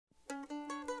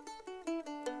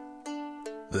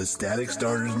The Static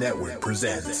Starters Network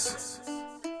presents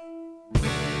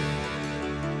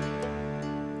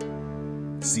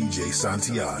CJ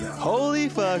Santiago. Holy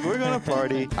fuck, we're gonna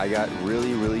party. I got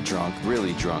really drunk.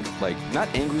 Like, not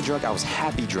angry drunk, I was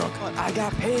happy drunk. I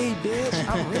got paid, bitch.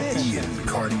 I'm rich. Ian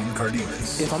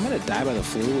Cardenas. If I'm gonna die by the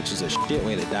flu, which is a shit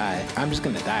way to die, I'm just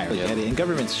gonna die. Right? Yeah. And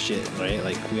government's shit, right?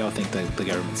 Like, we all think that the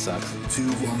government sucks. Two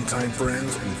longtime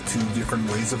friends with two different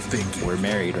ways of thinking. We're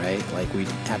married, right? Like, we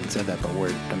haven't said that, but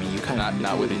you kind of...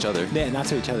 Not with each other. Yeah, not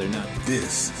to each other, no.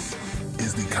 This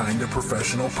is the Kinda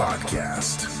Professional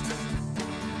Podcast.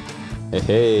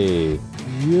 Hey,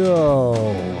 Yo.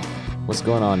 what's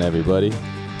going on, everybody?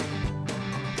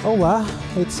 Hola.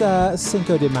 It's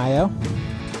Cinco de Mayo.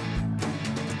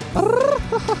 I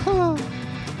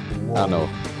don't know.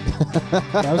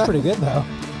 That was pretty good, though.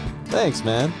 Thanks,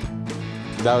 man.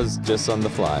 That was just on the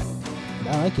fly.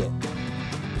 I like it.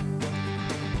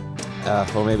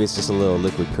 Or maybe it's just a little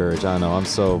liquid courage. I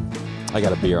don't know. I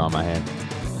got a beer on my hand.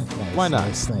 Nice, Why not?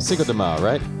 Nice. Cinco de Mayo,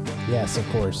 right? Yes, of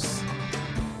course.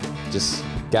 Just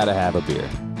gotta have a beer.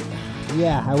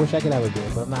 Yeah, I wish I could have a beer,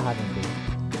 but I'm not having a beer.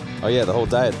 Oh yeah, the whole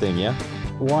diet thing, yeah?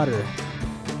 Water.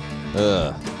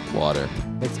 Ugh, water.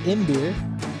 It's in beer.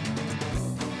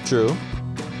 True.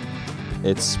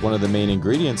 It's one of the main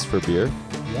ingredients for beer.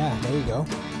 Yeah, there you go.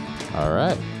 All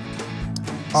right.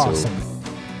 Awesome.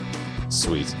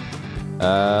 Sweet.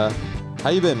 How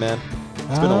you been, man?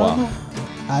 It's been a while.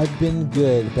 I've been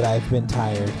good, but I've been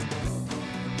tired.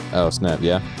 Oh, snap,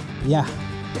 yeah? Yeah.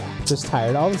 Just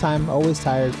tired all the time. Always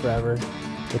tired forever.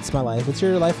 It's my life. It's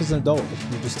your life as an adult.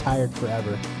 You're just tired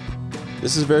forever.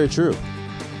 This is very true.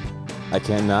 I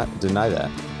cannot deny that.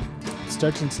 It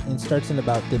starts in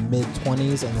about the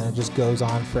mid-20s, and then it just goes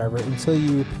on forever until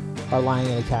you are lying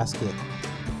in a casket.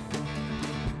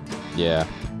 Yeah,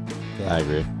 I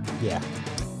agree. Yeah.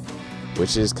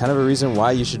 Which is kind of a reason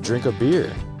why you should drink a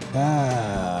beer.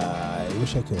 I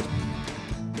wish I could.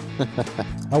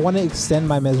 I want to extend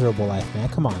my miserable life, man.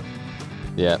 Come on.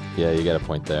 Yeah, you got a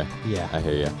point there. Yeah. I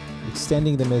hear you.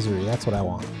 Extending the misery. That's what I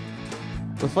want.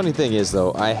 The funny thing is,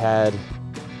 though, I had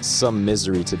some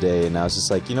misery today, and I was just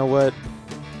like, you know what?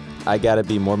 I got to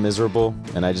be more miserable,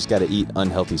 and I just got to eat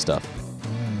unhealthy stuff.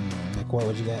 Like, what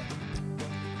would you get?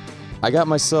 I got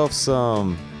myself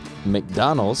some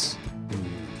McDonald's.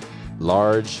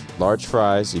 Large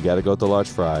fries. You got to go with the large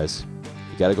fries.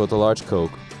 You got to go with the large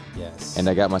Coke. Yes. And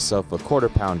I got myself a quarter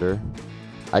pounder.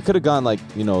 I could have gone a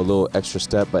little extra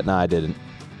step, but nah, I didn't.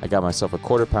 I got myself a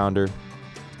quarter pounder.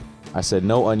 I said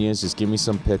no onions, just give me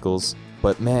some pickles.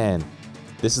 But man,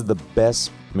 this is the best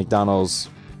McDonald's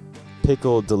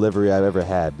pickle delivery I've ever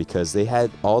had because they had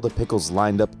all the pickles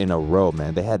lined up in a row,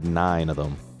 man. They had 9 of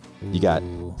them. You got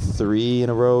 3 in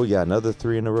a row, you got another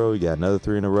 3 in a row, you got another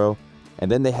 3 in a row. And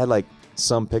then they had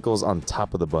some pickles on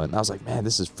top of the bun. I was like, man,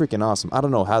 this is freaking awesome. I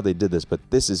don't know how they did this, but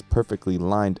this is perfectly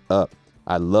lined up.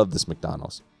 I love this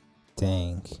McDonald's.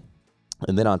 Dang.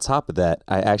 And then on top of that,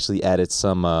 I actually added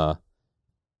I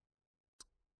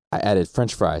added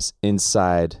French fries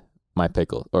inside my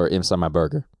pickle or inside my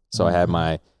burger. So I had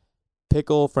my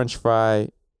pickle, French fry,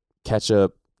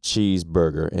 ketchup, cheese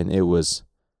burger, and it was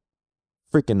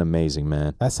freaking amazing,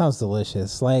 man. That sounds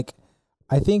delicious. Like,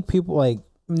 I think people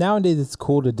nowadays it's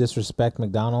cool to disrespect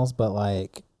McDonald's, but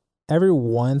every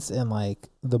once in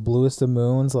the bluest of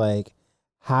moons,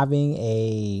 having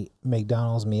a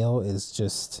McDonald's meal is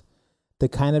just the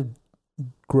kind of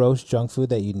gross junk food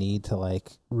that you need to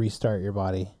restart your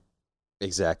body.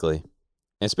 Exactly.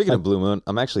 And speaking of blue moon,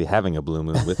 I'm actually having a blue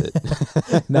moon with it.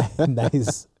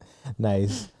 Nice.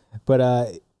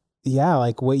 But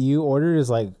yeah, what you ordered is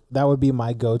that would be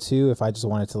my go-to if I just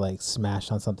wanted to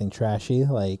smash on something trashy,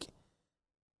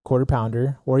 quarter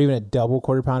pounder, or even a double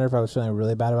quarter pounder if I was feeling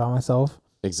really bad about myself.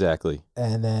 Exactly.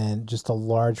 And then just a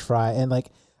large fry. And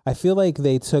I feel like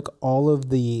they took all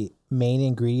of the main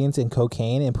ingredients in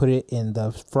cocaine and put it in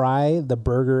the fry, the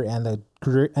burger, and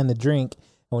the drink.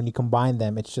 And when you combine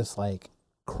them, it's just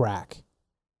crack.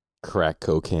 Crack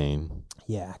cocaine.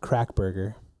 Yeah, crack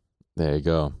burger. There you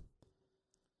go.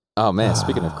 Oh man,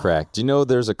 speaking of crack, do you know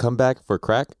there's a comeback for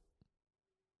crack?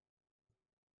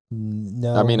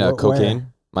 No. I mean, cocaine. Where?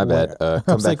 My bad.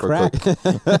 Comeback for crack.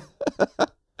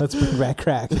 Let's bring back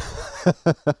crack.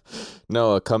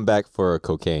 No, a comeback for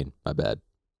cocaine. My bad.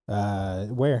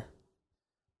 Where?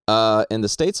 In the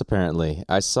States, apparently.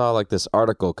 I saw this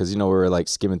article because we were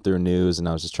skimming through news, and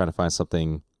I was just trying to find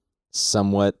something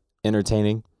somewhat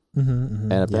entertaining.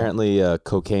 And apparently,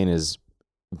 cocaine is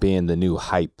being the new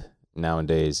hype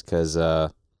nowadays because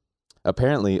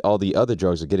apparently all the other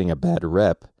drugs are getting a bad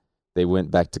rep. They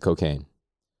went back to cocaine.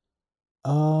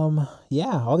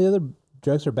 Yeah, all the other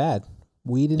drugs are bad.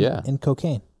 weed and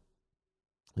cocaine.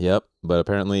 Yep. But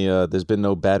apparently there's been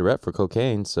no bad rep for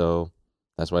cocaine, so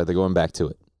that's why they're going back to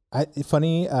it.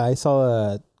 I saw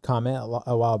a comment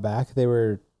a while back. They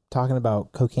were talking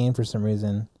about cocaine for some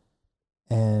reason,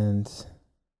 and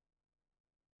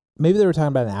maybe they were talking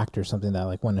about an actor or something that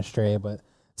like went astray, but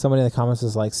somebody in the comments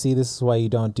was like, see, this is why you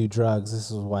don't do drugs.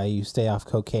 This is why you stay off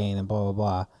cocaine and blah, blah,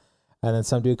 blah. And then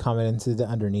some dude commented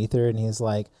underneath her, and he's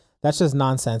like, that's just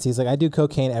nonsense. He's like, I do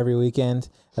cocaine every weekend.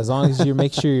 As long as you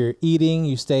make sure you're eating,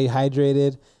 you stay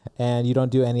hydrated, and you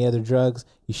don't do any other drugs,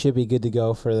 you should be good to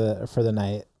go for the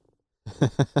night.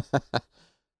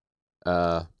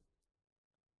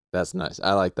 That's nice.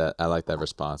 I like that. I like that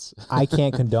response. I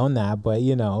can't condone that, but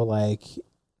like,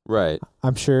 right.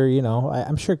 I'm sure,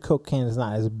 I'm sure cocaine is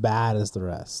not as bad as the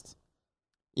rest.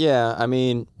 Yeah, I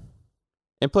mean,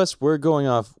 and plus we're going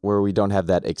off where we don't have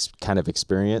that kind of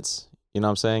experience. You know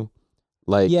what I'm saying?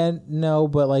 Like, yeah, no,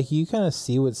 but like you kind of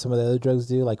see what some of the other drugs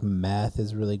do. Like meth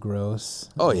is really gross.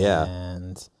 Oh yeah,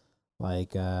 and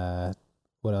like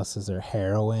what else is there?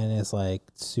 Heroin is like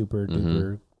super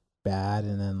duper bad,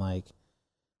 and then like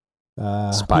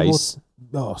spice.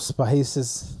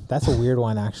 Spice that's a weird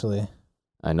one actually.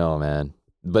 I know, man,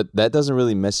 but that doesn't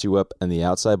really mess you up on the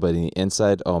outside, but in the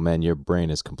inside, oh man, your brain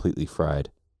is completely fried.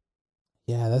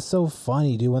 Yeah, that's so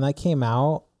funny, dude. When that came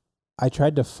out, I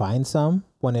tried to find some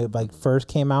when it like first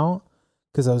came out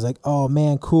because I was like, oh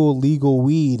man, cool, legal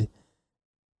weed.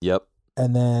 Yep.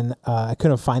 And then I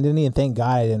couldn't find any, and thank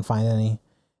God I didn't find any.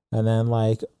 And then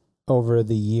like over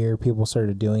the year, people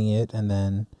started doing it, and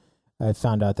then I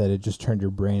found out that it just turned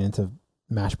your brain into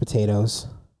mashed potatoes.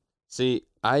 See,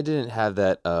 I didn't have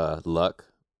that luck,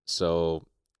 so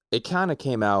it kind of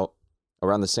came out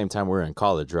around the same time we were in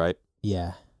college, right?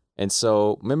 Yeah. And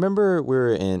so remember we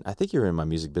were in, I think you were in my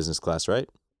music business class, right?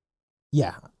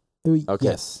 Yeah. Okay.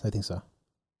 Yes, I think so.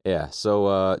 Yeah.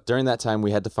 So during that time,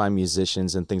 we had to find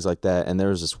musicians and things like that. And there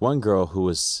was this one girl who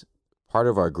was part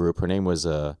of our group. Her name was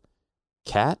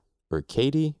Kat or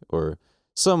Katie or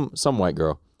some white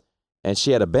girl. And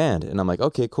she had a band. And I'm like,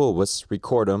 okay, cool. Let's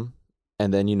record them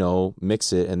and then,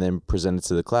 mix it and then present it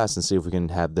to the class and see if we can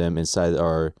have them inside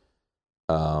our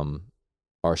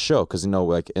show. Because,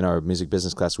 like in our music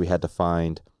business class, we had to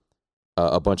find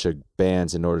a bunch of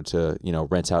bands in order to,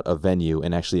 rent out a venue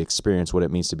and actually experience what it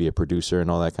means to be a producer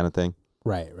and all that kind of thing.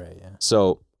 Right, yeah.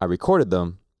 So I recorded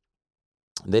them.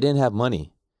 They didn't have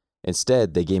money.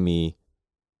 Instead, they gave me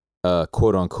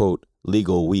quote unquote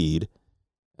legal weed.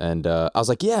 And I was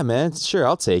like, yeah, man, sure,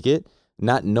 I'll take it.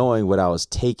 Not knowing what I was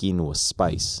taking was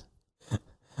spice.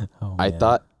 Oh, I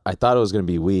thought it was going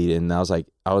to be weed. And I was like,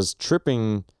 I was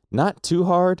tripping not too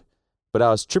hard, but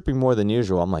I was tripping more than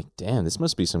usual. I'm like, damn, this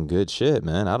must be some good shit,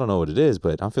 man. I don't know what it is,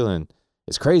 but I'm feeling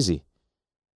it's crazy.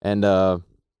 And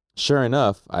sure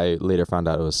enough, I later found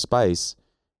out it was spice,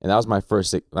 and that was my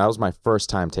first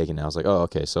time taking it. I was like, oh,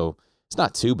 okay, so it's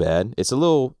not too bad. It's a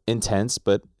little intense,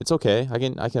 but it's okay.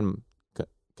 I can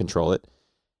control it.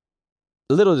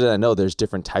 Little did I know there's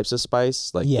different types of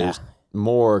spice. Like there's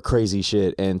more crazy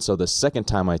shit. And so the second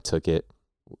time I took it,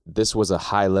 this was a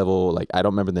high level, like I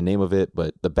don't remember the name of it,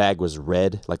 but the bag was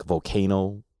red, like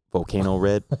volcano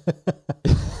red.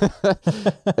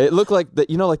 It looked like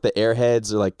like the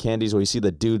Airheads or like candies where you see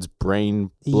the dude's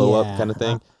brain blow up kind of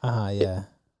thing.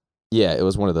 Yeah. It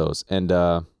was one of those. And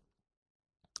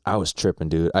I was tripping,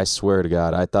 dude. I swear to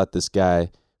God, I thought this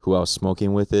guy who I was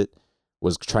smoking with it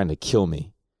was trying to kill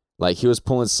me. Like he was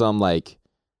pulling some like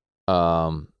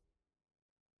was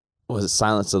it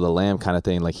Silence of the Lamb kind of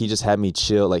thing. Like he just had me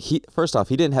chill. Like first off,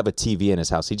 he didn't have a TV in his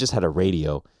house. He just had a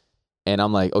radio. And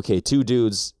I'm like, okay, two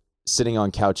dudes sitting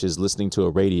on couches listening to a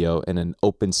radio in an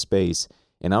open space,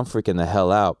 and I'm freaking the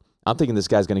hell out. I'm thinking this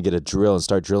guy's going to get a drill and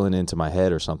start drilling into my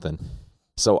head or something.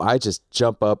 So I just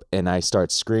jump up and I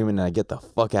start screaming and I get the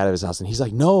fuck out of his house. And he's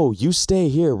like, no, you stay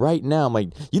here right now. I'm like,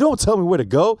 you don't tell me where to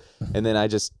go. And then I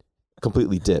just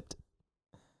completely dipped.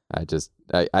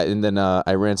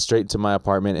 I ran straight into my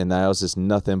apartment, and I was just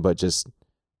nothing but just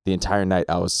the entire night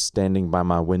I was standing by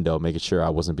my window making sure I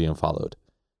wasn't being followed.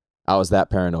 I was that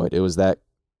paranoid. It was that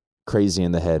crazy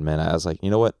in the head, man. I was like, you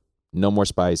know what? No more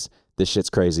spice. This shit's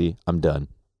crazy. I'm done.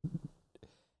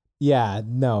 Yeah,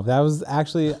 no, that was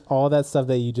actually all that stuff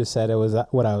that you just said. It was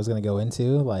what I was going to go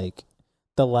into. Like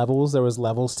the levels, there was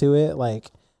levels to it.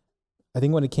 Like I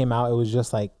think when it came out, it was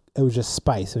just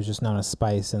spice. It was just known as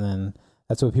spice. And then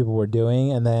that's what people were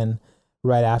doing. And then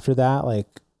right after that,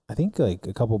 like I think like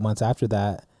a couple months after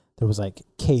that, there was like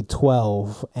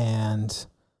K12 and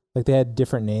like they had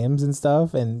different names and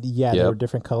stuff. And there were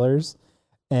different colors,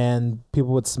 and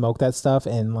people would smoke that stuff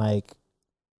and like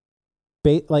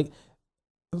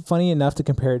funny enough to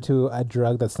compare it to a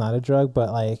drug that's not a drug,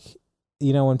 but like,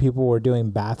 you know, when people were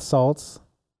doing bath salts.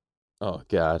 Oh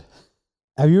God.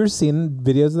 Have you ever seen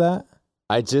videos of that?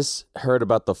 I just heard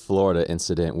about the Florida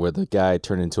incident where the guy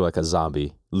turned into like a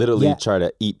zombie, literally Yeah. try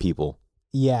to eat people.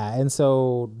 Yeah, and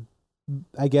so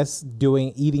I guess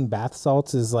eating bath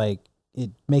salts is like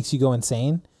it makes you go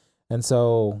insane. And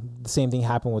so the same thing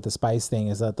happened with the spice thing,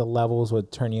 is that the levels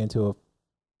would turn you into a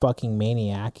fucking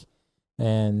maniac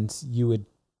and you would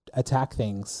attack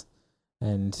things.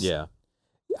 And Yeah.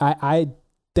 I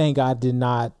thank God did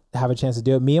not have a chance to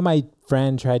do it. Me and my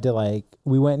friend tried to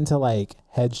we went into like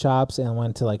head shops and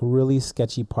went to like really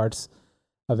sketchy parts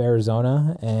of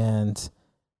Arizona and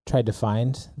tried to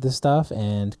find this stuff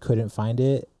and couldn't find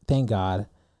it. Thank God.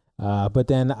 But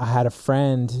then I had a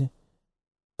friend,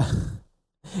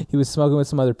 he was smoking with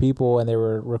some other people and they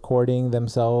were recording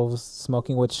themselves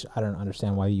smoking, which I don't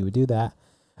understand why you would do that.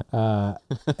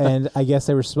 And I guess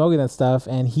they were smoking that stuff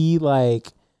and he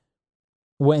like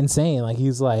went insane. Like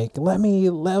he's like, let me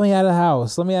out of the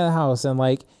house. Let me out of the house. And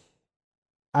like,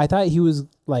 I thought he was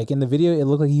like in the video, it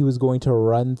looked like he was going to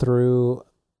run through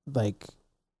like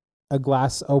a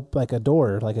glass like a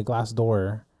glass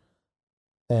door.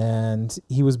 And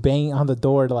he was banging on the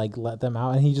door to like let them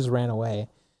out and he just ran away.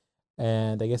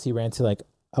 And I guess he ran to like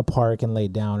a park and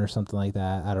laid down or something like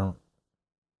that.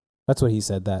 That's what he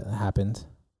said that happened.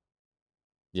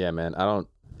 Yeah, man.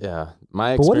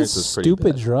 My But what a experience was pretty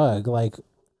stupid bad. drug. Like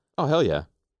Oh, hell yeah.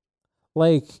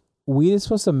 weed is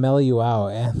supposed to mellow you out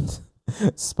and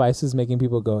spice is making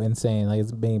people go insane. Like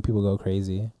it's making people go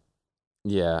crazy.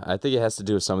 Yeah, I think it has to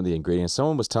do with some of the ingredients.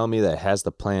 Someone was telling me that it has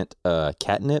the plant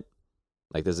catnip.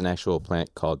 Like there's an actual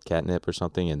plant called catnip or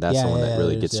something, and that's the one that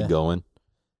really gets you going.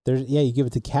 You give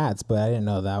it to cats, but I didn't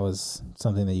know that was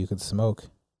something that you could smoke.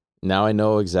 Now I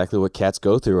know exactly what cats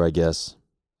go through, I guess.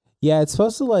 Yeah, it's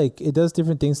supposed to it does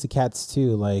different things to cats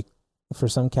too. Like for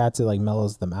some cats it like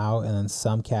mellows them out, and then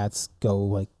some cats go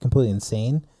like completely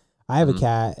insane. I have a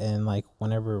cat, and like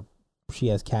whenever she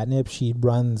has catnip, she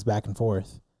runs back and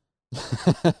forth.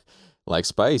 Like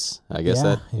Spice, I guess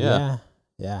Yeah.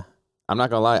 I'm not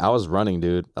gonna lie, I was running,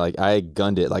 dude. Like I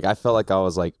gunned it. Like I felt like I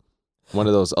was like one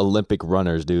of those Olympic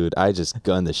runners, dude. I just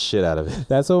gunned the shit out of it.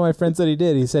 That's what my friend said he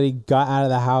did. He said he got out of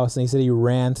the house and he said he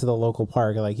ran to the local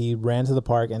park. Like he ran to the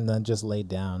park and then just laid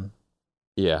down.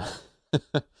 Yeah.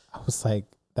 I was like,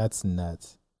 that's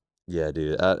nuts. Yeah,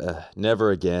 dude.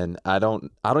 Never again. I don't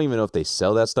even know if they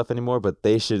sell that stuff anymore, but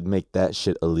they should make that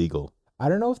shit illegal. I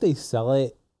don't know if they sell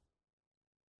it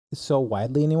so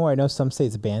widely anymore. I know some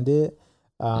states banned it.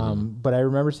 But I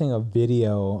remember seeing a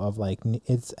video of like,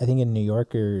 it's, I think in New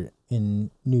York or in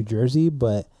New Jersey,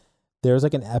 but there was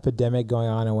like an epidemic going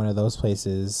on in one of those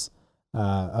places,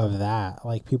 of that.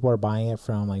 Like people are buying it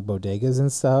from like bodegas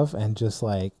and stuff and just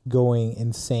like going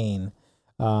insane,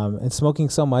 and smoking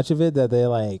so much of it that they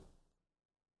like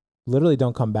literally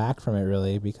don't come back from it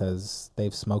really because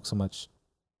they've smoked so much.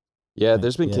 Yeah,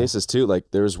 there's been cases too.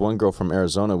 Like there was one girl from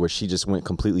Arizona where she just went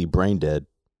completely brain dead.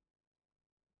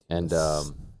 And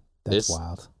that's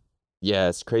wild. Yeah,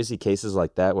 it's crazy cases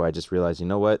like that where I just realized, you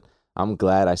know what? I'm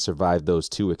glad I survived those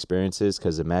two experiences,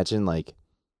 because imagine like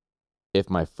if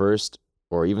my first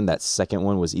or even that second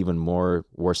one was even more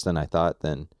worse than I thought,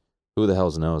 then who the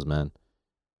hell knows, man?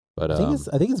 But I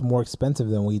think it's more expensive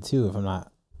than weed too, if I'm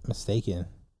not mistaken.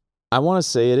 I want to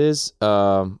say it is.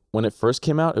 When it first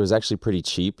came out, it was actually pretty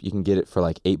cheap. You can get it for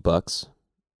like $8,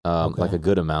 like a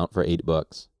good amount for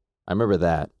 $8. I remember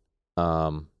that.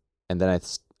 And then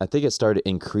I think it started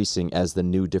increasing as the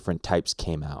new different types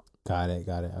came out. Got it.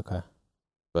 Okay.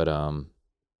 But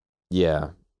yeah.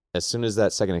 As soon as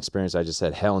that second experience, I just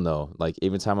said hell no. Like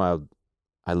even time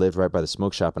I lived right by the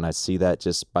smoke shop and I see that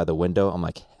just by the window, I'm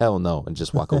like hell no, and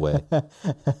just walk away.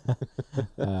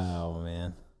 Oh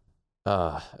man.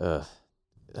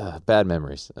 Bad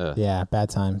memories. Yeah, bad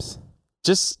times.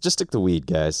 Just stick to weed,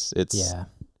 guys.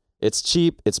 It's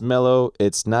cheap, it's mellow,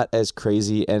 it's not as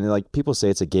crazy, and like people say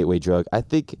it's a gateway drug. I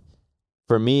think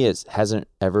for me it hasn't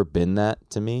ever been that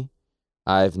to me.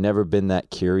 I've never been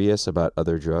that curious about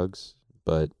other drugs,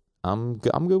 but I'm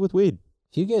good with weed.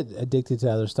 If you get addicted to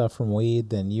other stuff from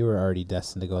weed, then you were already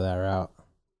destined to go that route.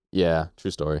 Yeah, true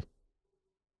story.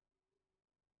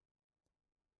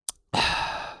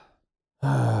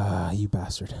 You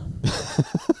bastard.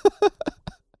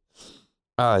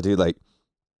 Dude, like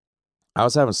I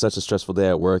was having such a stressful day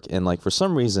at work, and like for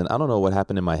some reason, I don't know what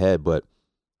happened in my head, but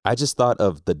I just thought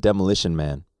of the Demolition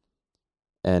Man.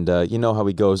 And you know how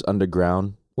he goes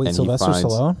underground? Wait, and Sylvester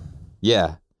Stallone?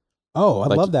 Yeah. Oh, I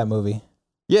love that movie.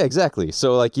 Yeah, exactly.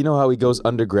 So like you know how he goes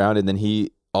underground and then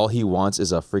he all he wants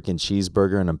is a freaking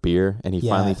cheeseburger and a beer, and he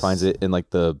finally Yes. finds it in like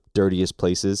the dirtiest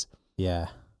places. Yeah.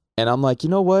 And I'm like, you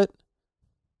know what?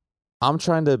 I'm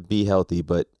trying to be healthy,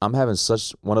 but I'm having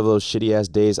such one of those shitty ass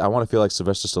days. I want to feel like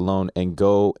Sylvester Stallone and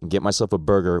go and get myself a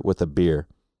burger with a beer.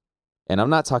 And I'm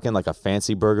not talking like a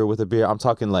fancy burger with a beer. I'm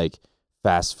talking like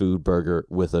fast food burger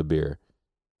with a beer.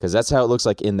 Because that's how it looks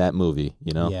like in that movie,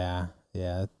 you know? Yeah.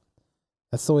 Yeah.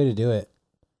 That's the way to do it.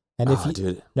 And if you,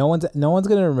 dude. no one's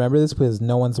gonna remember this because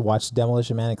no one's watched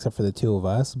Demolition Man except for the two of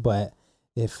us. But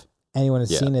if anyone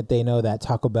has seen it, they know that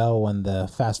Taco Bell won the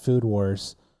fast food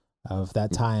wars of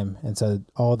that time, and so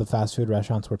all the fast food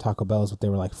restaurants were Taco Bells, but they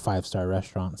were like 5-star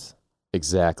restaurants.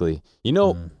 Exactly. You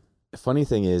know, the funny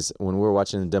thing is when we were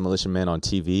watching Demolition Man on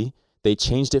TV, they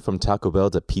changed it from Taco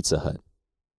Bell to Pizza Hut.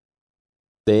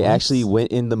 They actually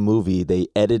went in the movie, they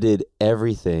edited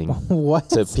everything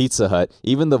What? to Pizza Hut,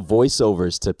 even the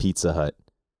voiceovers to Pizza Hut.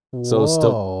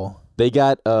 Whoa. They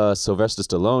got Sylvester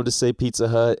Stallone to say Pizza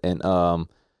Hut, and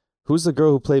who's the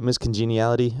girl who played Miss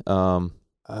Congeniality?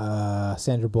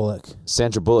 Sandra Bullock.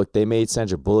 Sandra Bullock. They made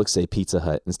Sandra Bullock say Pizza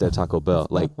Hut instead of Taco Bell.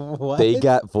 Like What? they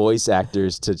got voice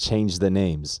actors to change the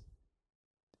names.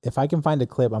 If I can find a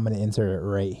clip, I'm gonna insert it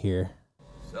right here.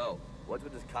 So, what's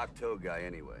with this cocktail guy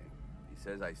anyway? He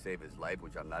says I saved his life,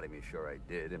 which I'm not even sure I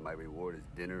did, and my reward is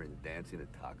dinner and dancing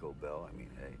at Taco Bell. I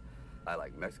mean, hey, I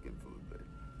like Mexican food, but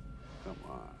come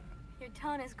on. Your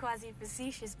tone is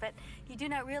quasi-facetious, but you do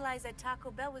not realize that Taco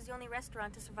Bell was the only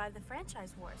restaurant to survive the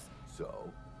franchise wars.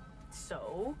 So?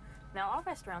 So, now all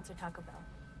restaurants are Taco Bell.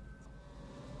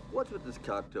 What's with this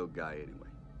cocktail guy anyway?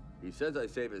 He says I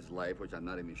saved his life, which I'm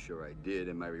not even sure I did,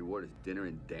 and my reward is dinner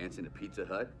and dancing at Pizza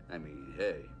Hut. I mean,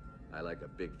 hey, I like a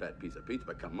big fat piece of pizza,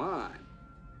 but come on.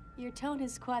 Your tone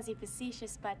is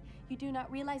quasi-facetious, but you do not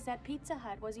realize that Pizza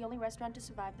Hut was the only restaurant to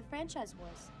survive the franchise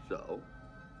wars. So?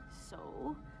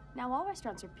 So, now all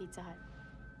restaurants are Pizza Hut.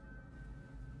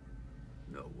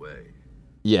 No way.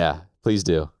 Yeah, please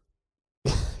do.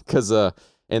 Because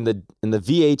in the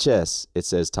VHS it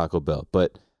says Taco Bell,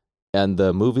 but in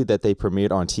the movie that they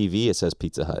premiered on TV it says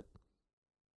Pizza Hut.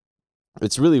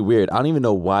 It's really weird. I don't even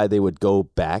know why they would go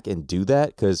back and do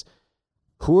that. Because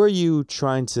who are you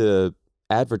trying to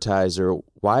advertise, or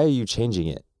why are you changing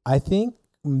it? I think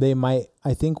they might.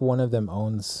 I think one of them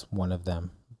owns one of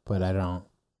them, but I don't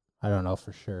know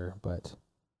for sure. But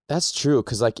That's true.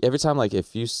 Because like every time, like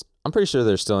if you, I'm pretty sure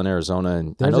they're still in Arizona,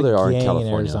 and I there's know a they are in gang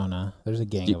California. Arizona. There's a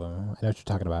gang of them. I know what you're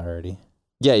talking about already.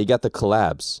 Yeah, you got the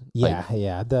collabs. Yeah,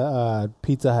 yeah. The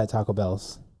Pizza Hut, Taco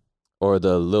Bell's. Or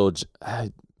the little.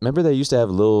 Remember they used to have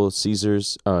Little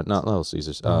Caesars. Not Little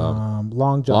Caesars. Long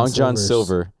John. Long John Silver's.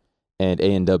 Silver, and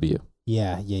A&W.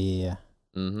 Yeah.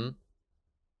 Mm-hmm.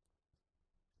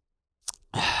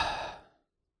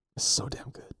 It's so damn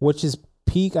good. Which is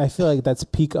peak. I feel like that's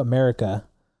peak America.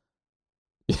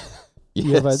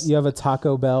 Yes. You have a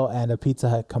Taco Bell and a Pizza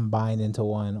Hut combined into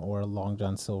one, or Long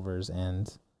John Silver's and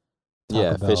Taco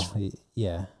Yeah, Bell. fish.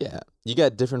 Yeah. Yeah, you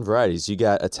got different varieties. You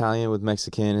got Italian with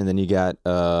Mexican, and then you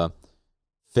got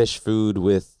fish food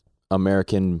with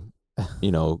American,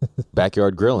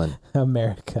 backyard grilling.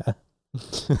 America.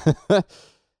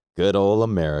 Good old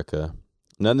America.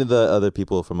 None of the other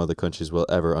people from other countries will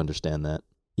ever understand that.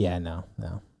 Yeah, no.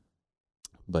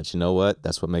 But you know what?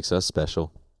 That's what makes us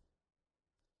special.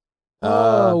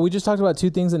 We just talked about two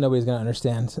things that nobody's gonna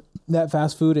understand: that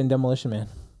fast food and Demolition Man.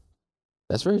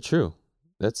 That's very true.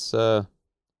 That's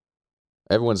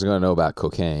everyone's gonna know about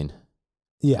cocaine.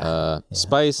 Yeah.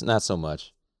 Spice, not so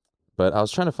much. But I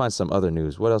was trying to find some other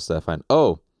news. What else did I find?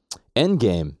 Oh,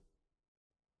 Endgame.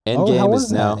 How Endgame was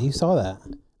is now. that? You saw that?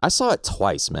 I saw it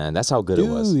twice, man. That's how good it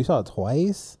was. Dude, you saw it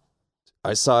twice?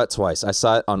 I saw it twice. I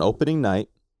saw it on opening night,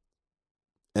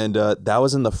 and that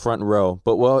was in the front row.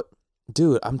 But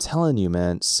dude, I'm telling you,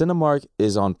 man, Cinemark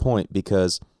is on point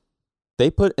because they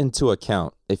put into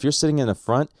account if you're sitting in the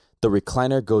front, the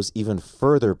recliner goes even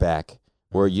further back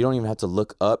where you don't even have to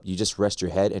look up. You just rest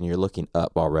your head and you're looking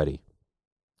up already.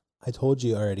 I told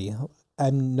you already.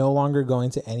 I'm no longer going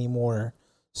to any more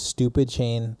stupid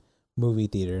chain movie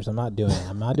theaters. I'm not doing it.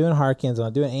 I'm not doing Harkins. I'm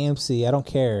not doing AMC. I don't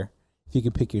care if you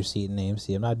can pick your seat in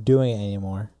AMC. I'm not doing it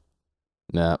anymore.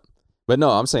 Nah. But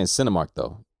no, I'm saying Cinemark,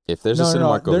 though. If there's a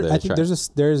Cinemark over there, I think there's a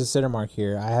Cinemark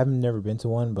here. I have never been to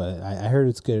one, but I heard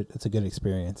it's good. It's a good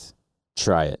experience.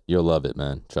 try it. You'll love it,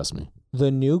 man. Trust me.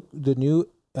 The new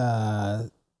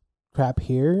crap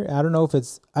here. I don't know if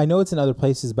it's. I know it's in other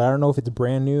places, but I don't know if it's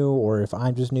brand new or if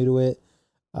I'm just new to it.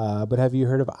 But have you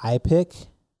heard of iPick?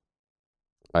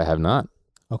 I have not.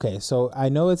 Okay, so I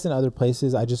know it's in other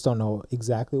places. I just don't know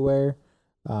exactly where.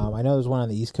 I know there's one on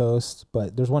the East Coast,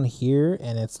 but there's one here,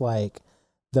 and it's like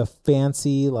the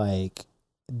fancy, like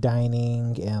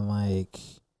dining and like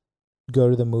go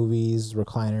to the movies,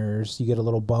 recliners. You get a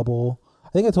little bubble. I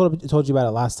think I told you about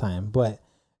it last time, but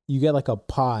you get like a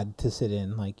pod to sit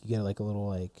in. Like you get like a little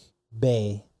like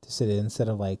bay to sit in instead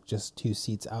of like just 2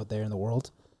 seats out there in the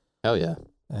world. Hell yeah.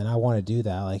 And I want to do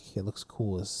that. Like it looks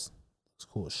cool as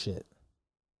shit.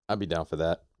 I'd be down for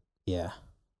that. Yeah.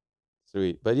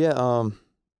 Sweet. But yeah,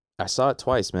 I saw it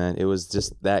twice, man. It was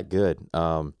just that good.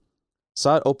 Saw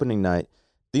it opening night.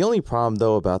 The only problem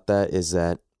though about that is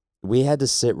that we had to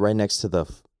sit right next to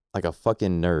like a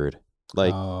fucking nerd.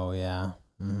 Like, oh yeah.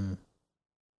 Mm-hmm.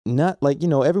 Not like,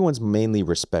 everyone's mainly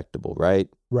respectable, right?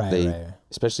 Right.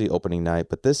 Especially opening night.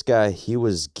 But this guy, he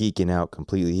was geeking out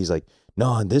completely. He's like,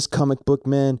 no, in this comic book,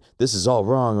 man, this is all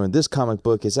wrong. Or in this comic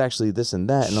book, it's actually this and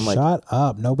that. And I'm like, shut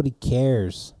up. Nobody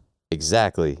cares.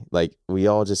 Exactly. Like, we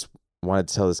all just wanted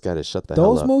to tell this guy to shut the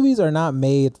hell up. Those movies are not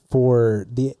made for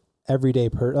the everyday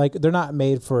like, they're not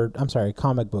made for,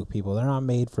 comic book people. They're not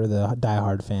made for the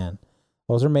diehard fan.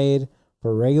 Those are made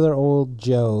for regular old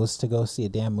Joes to go see a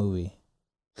damn movie.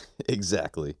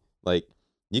 Exactly. Like,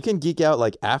 you can geek out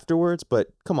like afterwards, but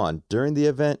come on, during the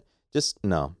event, just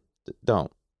no,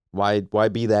 don't. Why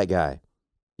be that guy?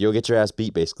 You'll get your ass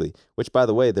beat, basically. Which, by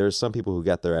the way, there's some people who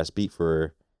got their ass beat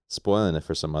for spoiling it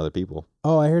for some other people.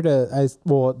 Oh, I heard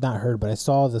not heard, but I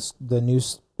saw the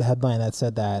news headline that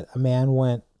said that a man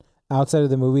went outside of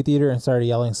the movie theater and started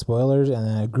yelling spoilers, and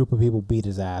then a group of people beat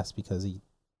his ass because he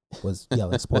was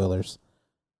yelling spoilers.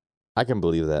 I can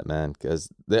believe that, man, because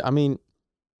there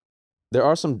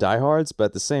are some diehards, but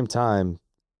at the same time,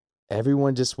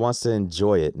 everyone just wants to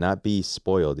enjoy it, not be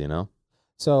spoiled,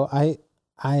 So I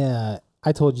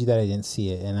told you that I didn't see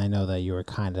it, and I know that you were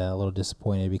kind of a little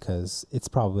disappointed because it's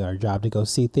probably our job to go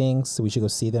see things, so we should go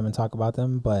see them and talk about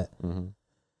them. But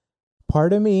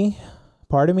part of me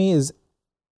is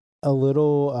a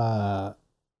little, I'm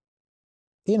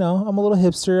a little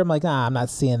hipster. I'm like, nah, I'm not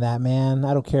seeing that, man.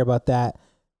 I don't care about that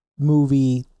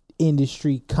movie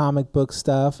industry comic book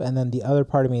stuff. And then the other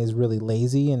part of me is really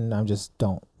lazy, and I just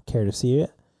don't care to see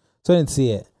it. So I didn't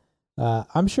see it.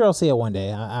 I'm sure I'll see it one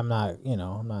day. I'm not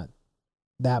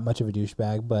that much of a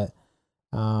douchebag, but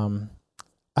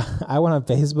I went on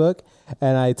Facebook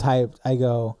and I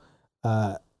go,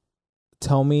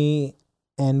 tell me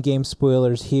Endgame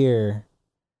spoilers here.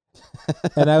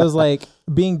 And I was like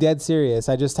being dead serious.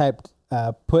 I just typed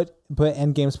put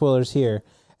Endgame spoilers here.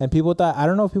 And people thought, I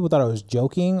don't know if people thought I was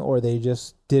joking or they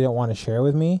just didn't want to share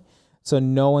with me. So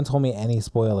no one told me any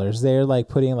spoilers. They're like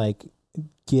putting like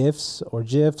GIFs or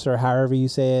GIFs or however you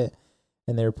say it.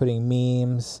 And they were putting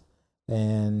memes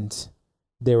and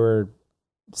they were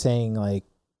saying like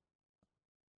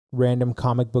random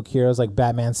comic book heroes like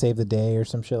Batman Saved the Day or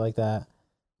some shit like that.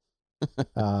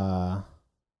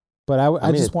 But I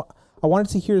wanted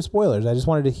to hear spoilers. I just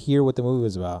wanted to hear what the movie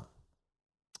was about.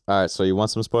 All right, so you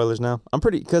want some spoilers now?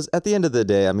 Because at the end of the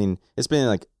day, it's been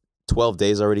like 12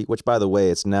 days already, which, by the way,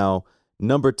 it's now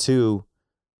number 2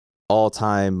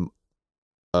 all-time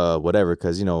whatever,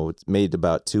 because, it's made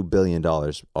about $2 billion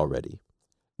already.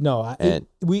 No,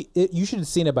 you should have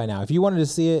seen it by now. If you wanted to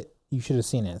see it, you should have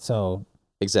seen it. So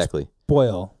exactly.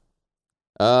 Spoil.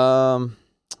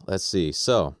 Let's see.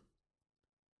 So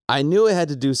I knew it had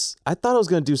to do. I thought I was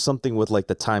gonna do something with like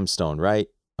the time stone, right?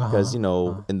 Because in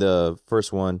the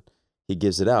first one he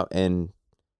gives it out and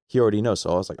he already knows.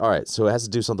 So I was like, all right, so it has to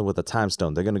do something with the time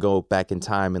stone. They're gonna go back in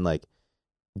time and like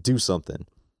do something.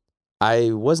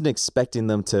 I wasn't expecting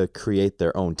them to create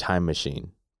their own time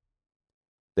machine.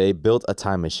 They built a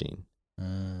time machine.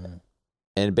 And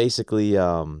basically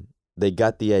they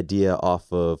got the idea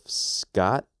off of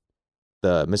Scott,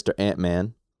 the Mr.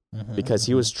 Ant-Man, because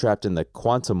he was trapped in the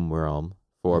quantum realm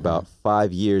for about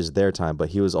 5 years their time, but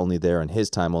he was only there in his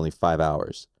time only 5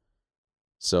 hours.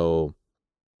 So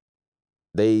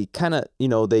they kind of,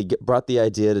 they brought the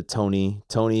idea to Tony.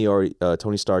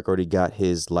 Tony Stark already got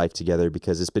his life together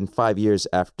because it's been 5 years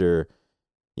after,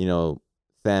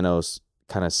 Thanos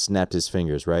kind of snapped his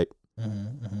fingers, right?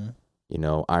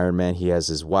 Iron Man, he has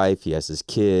his wife, he has his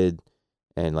kid,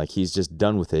 and like he's just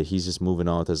done with it. He's just moving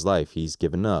on with his life. He's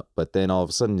given up. But then all of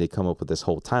a sudden they come up with this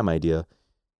whole time idea,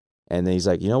 and then he's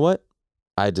like, you know what?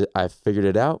 I figured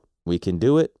it out. We can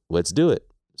do it. Let's do it.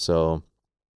 So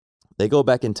they go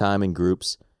back in time in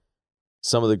groups.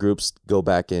 Some of the groups go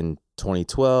back in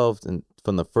 2012, and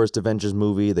from the first Avengers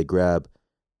movie, they grab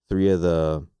 3 of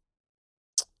the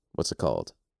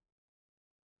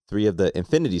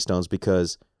Infinity Stones,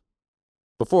 because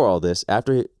before all this,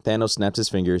 after Thanos snapped his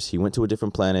fingers, he went to a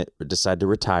different planet, decided to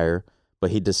retire, but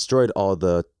he destroyed all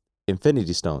the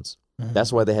Infinity Stones.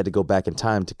 That's why they had to go back in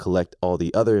time to collect all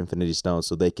the other Infinity Stones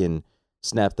so they can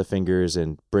snap the fingers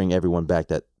and bring everyone back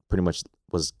that pretty much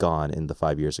was gone in the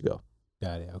 5 years ago.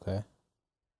 Got it. Okay.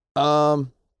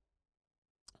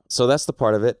 So that's the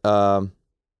part of it. The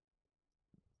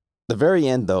very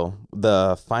end, though,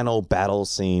 the final battle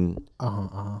scene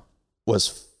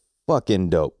was fucking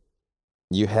dope.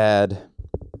 You had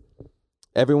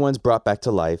everyone's brought back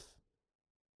to life.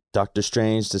 Doctor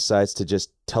Strange decides to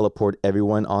just teleport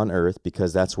everyone on Earth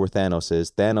because that's where Thanos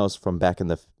is. Thanos from back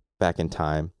in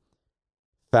time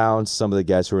found some of the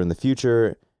guys who were in the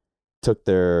future, took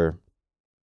their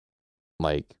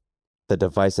the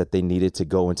device that they needed to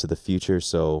go into the future.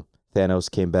 So Thanos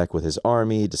came back with his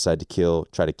army, decided to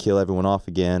try to kill everyone off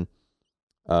again.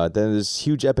 Then this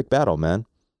huge epic battle, man.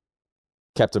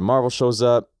 Captain Marvel shows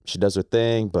up. She does her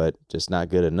thing, but just not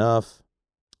good enough.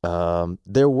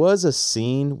 There was a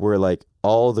scene where like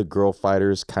all the girl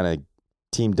fighters kind of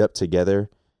teamed up together,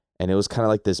 and it was kind of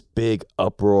like this big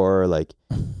uproar, like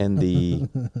in the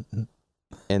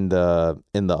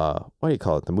what do you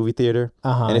call it? The movie theater.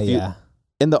 And if you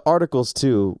in the articles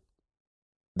too,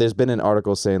 there's been an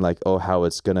article saying like, oh, how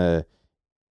it's gonna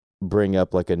bring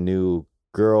up like a new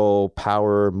girl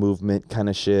power movement kind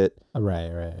of shit.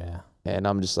 Right, yeah. And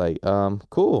I'm just like,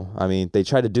 cool. I mean, they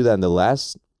tried to do that in the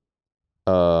last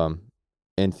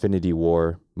Infinity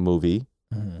War movie.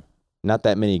 Mm-hmm. Not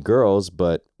that many girls,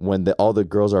 but when all the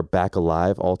girls are back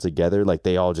alive all together, like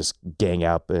they all just gang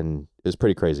up, and it was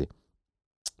pretty crazy.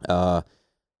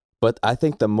 But I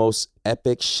think the most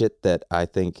epic shit that I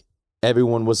think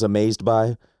everyone was amazed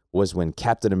by was when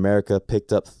Captain America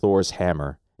picked up Thor's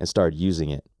hammer and started using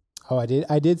it. Oh, I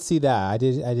did see that. I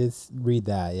did read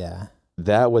that. Yeah.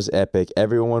 That was epic.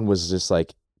 Everyone was just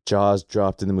like jaws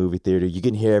dropped in the movie theater. You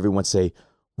can hear everyone say,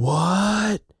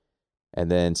 "What?"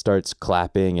 And then starts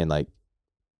clapping and like,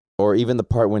 or even the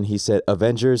part when he said,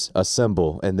 "Avengers,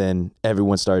 assemble," and then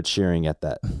everyone started cheering at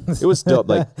that. It was dope.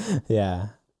 Like, yeah.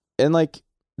 And like,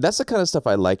 that's the kind of stuff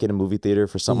I like in a movie theater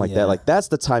for something like that. Like, that's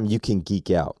the time you can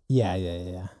geek out. Yeah.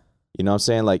 You know what I'm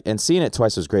saying? Like, and seeing it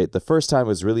twice was great. The first time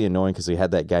was really annoying because we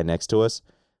had that guy next to us,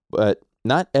 but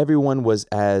not everyone was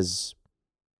as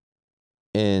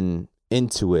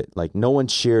into it. Like, no one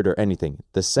cheered or anything.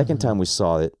 The second time we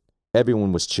saw it,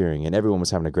 everyone was cheering and everyone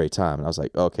was having a great time. And I was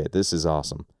like, okay, this is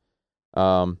awesome.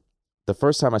 The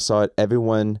first time I saw it,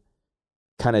 everyone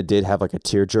kind of did have like a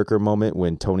tearjerker moment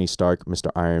when Tony Stark, Mr.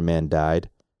 Iron Man, died.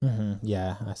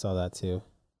 Yeah, I saw that too.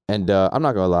 And I'm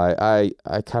not gonna lie,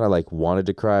 I kind of like wanted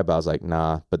to cry, but I was like,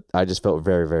 nah. But I just felt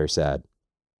very, very sad.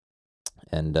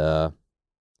 And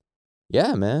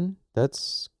yeah, man,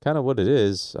 that's kind of what it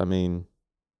is. I mean,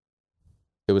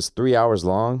 it was 3 hours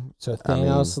long. So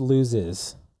Thanos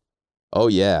loses. Oh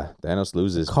yeah, Thanos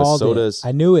loses. Called it.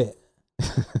 I knew it.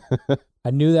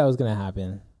 I knew that was gonna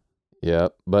happen. Yeah,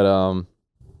 but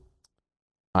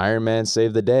Iron Man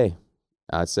saved the day,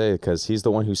 I'd say, because he's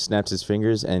the one who snapped his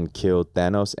fingers and killed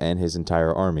Thanos and his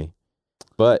entire army.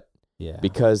 But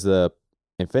because the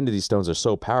Infinity Stones are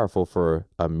so powerful for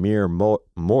a mere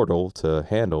mortal to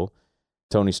handle,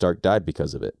 Tony Stark died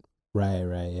because of it.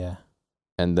 Right, yeah.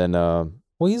 And then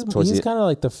well, he's kind of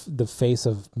like the face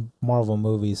of Marvel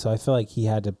movies, so I feel like he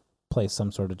had to play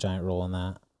some sort of giant role in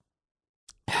that.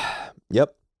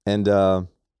 Yep. And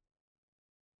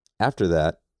after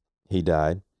that, he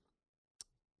died.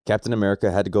 Captain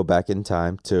America had to go back in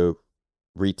time to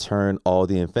return all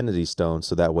the Infinity Stones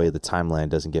so that way the timeline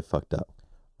doesn't get fucked up.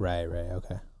 Right,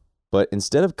 okay. But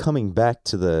instead of coming back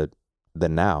to the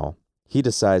now, he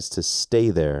decides to stay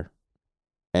there,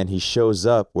 and he shows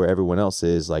up where everyone else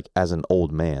is, like as an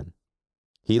old man.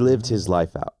 He lived his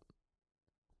life out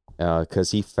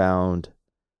because he found,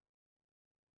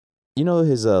 you know,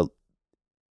 his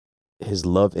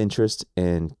love interest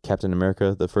in Captain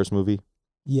America, the first movie.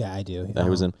 Yeah, I do. He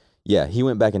was in. Yeah, he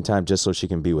went back in time just so he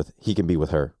can be with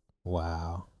her.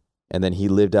 Wow. And then he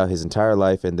lived out his entire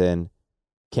life, and then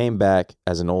came back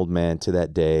as an old man to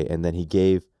that day, and then he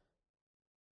gave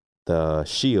the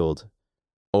shield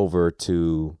over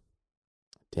to,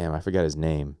 damn, I forgot his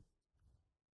name.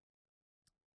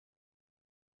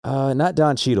 Not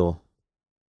Don Cheadle.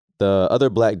 The other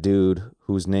black dude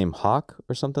whose name Hawk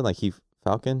or something, like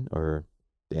Falcon, or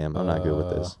damn, I'm not good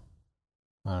with this.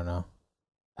 I don't know.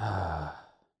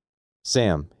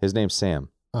 Sam. His name's Sam.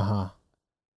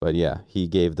 But yeah, he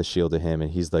gave the shield to him,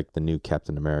 and he's like the new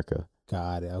Captain America.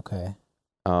 Got it. Okay.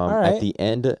 All right. At the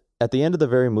end of the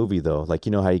very movie, though, like,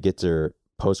 you know how you get your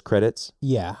post credits?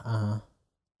 Yeah.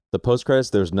 The post credits,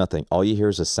 there's nothing. All you hear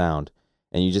is a sound,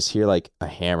 and you just hear like a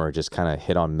hammer just kind of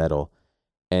hit on metal.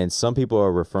 And some people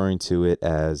are referring to it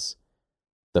as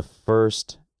the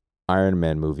first Iron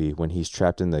Man movie when he's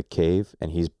trapped in the cave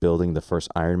and he's building the first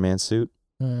Iron Man suit.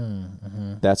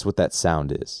 Mm-hmm. That's what that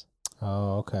sound is.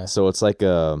 Oh, okay. So it's like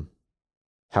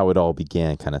how it all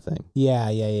began kind of thing. Yeah.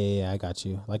 I got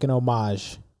you. Like an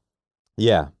homage.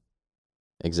 Yeah,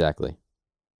 exactly.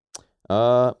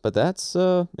 But that's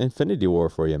Infinity War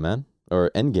for you, man,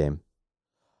 or Endgame.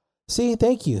 See,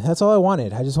 thank you. That's all I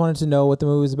wanted. I just wanted to know what the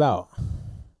movie was about.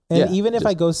 And Yeah, even if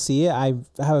I just- go see it, I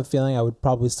have a feeling I would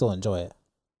probably still enjoy it.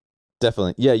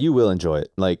 Definitely. Yeah, you will enjoy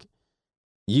it. Like,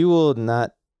 you will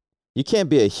not, you can't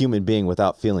be a human being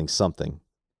without feeling something.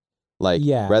 Like,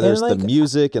 Yeah, whether and it's like- the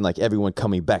music and like everyone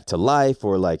coming back to life,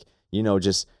 or like,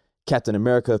 just Captain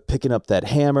America picking up that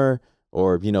hammer,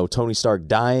 or, Tony Stark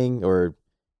dying, or,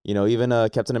 even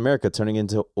Captain America turning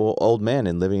into old man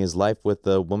and living his life with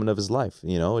the woman of his life.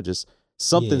 Just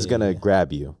something's going to Yeah.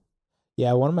 grab you.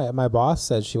 Yeah, one of my boss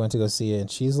said she went to go see it, and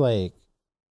she's like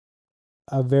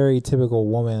a very typical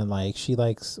woman. Like she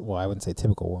likes, well, I wouldn't say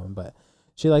typical woman, but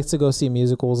she likes to go see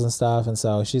musicals and stuff. And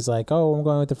so she's like, "Oh, I'm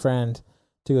going with a friend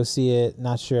to go see it.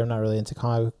 Not sure. I'm not really into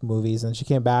comic movies." And she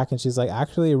came back and she's like,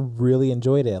 "Actually, really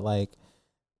enjoyed it." Like,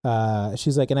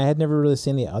 she's like, and I had never really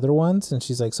seen the other ones. And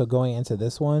she's like, so going into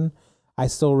this one, I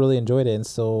still really enjoyed it and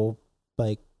still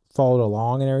like followed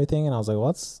along and everything. And I was like, well,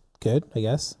 that's good, I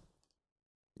guess.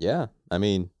 Yeah. I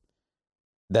mean,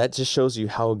 that just shows you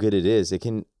how good it is. It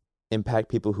can impact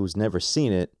people who's never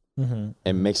seen it Mm-hmm.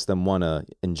 and makes them want to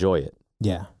enjoy it.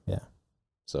 Yeah.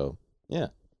 So, yeah.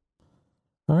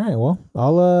 All right. Well,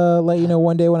 I'll let you know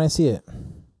one day when I see it.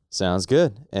 Sounds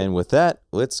good. And with that,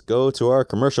 let's go to our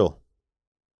commercial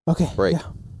Okay. break. Yeah.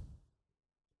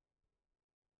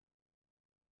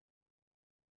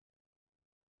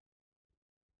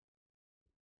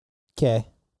 Okay.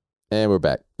 And we're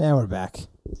back. Now we're back.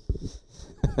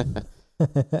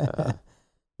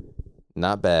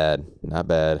 Not bad. Not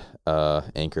bad.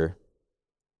 Anchor.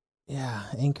 Yeah,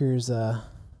 Anchor's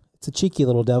it's a cheeky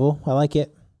little devil. I like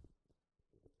it.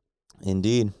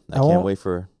 Indeed. I I can't won't- wait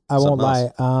for I won't something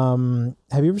lie. else.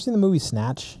 Have you ever seen the movie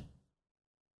Snatch?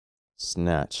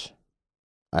 Snatch.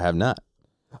 I have not.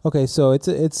 Okay, so it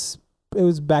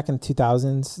was back in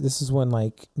 2000s. This is when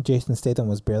like Jason Statham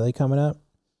was barely coming up.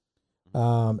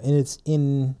 And it's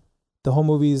in the whole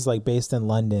movie is like based in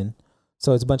London.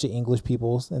 So it's a bunch of English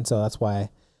people, and so that's why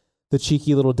the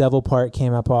cheeky little devil part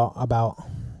came up about.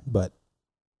 But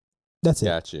that's it.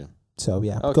 Got you. So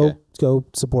yeah, Okay. go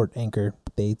support Anchor.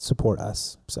 They support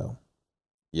us. So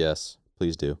Yes,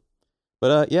 please do.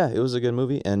 But yeah, it was a good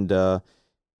movie, and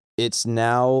it's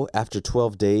now, after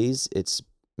 12 days, it's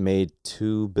made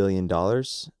 $2 billion.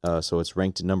 So it's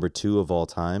ranked number 2 of all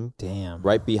time, damn.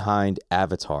 right behind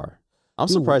Avatar. I'm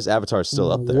Dude, surprised Avatar is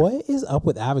still up there. What is up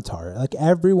with Avatar? Like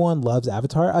everyone loves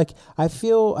Avatar. Like I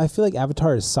feel like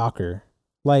Avatar is soccer.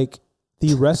 Like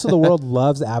the rest of the world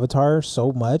loves Avatar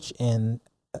so much, and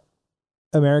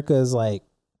America is like,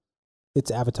 it's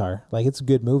Avatar. Like it's a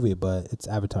good movie, but it's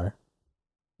Avatar.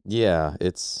 Yeah,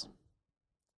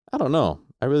 I don't know.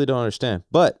 I really don't understand.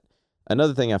 But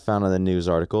another thing I found on the news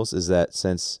articles is that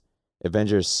since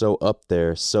Avengers is so up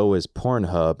there, so is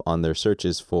Pornhub on their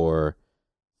searches for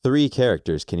 3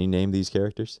 characters. Can you name these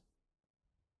characters?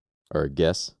 Or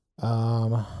guess?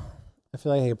 I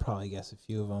feel like I could probably guess a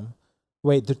few of them.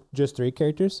 Wait, just 3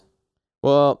 characters?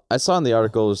 Well, I saw in the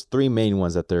articles 3 main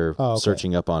ones that they're Oh, okay.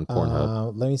 searching up on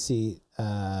Pornhub. Let me see.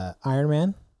 Iron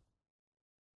Man.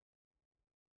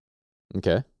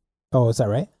 Okay. Oh, is that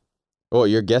right? Oh,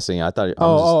 you're guessing. I thought.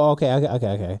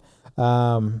 Okay.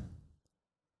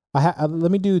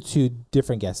 Let me do 2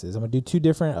 different guesses. I'm gonna do 2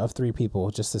 different of 3 people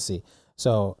just to see.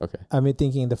 So Okay. I'm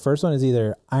thinking the first one is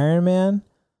either Iron Man,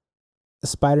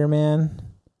 Spider-Man,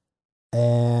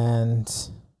 and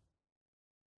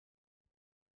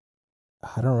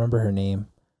I don't remember her name.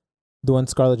 The one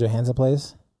Scarlett Johansson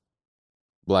plays.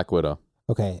 Black Widow.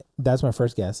 Okay, that's my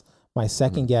first guess. My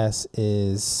second Mm-hmm. guess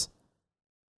is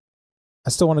I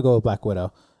still want to go with Black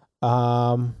Widow.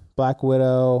 Black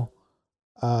Widow,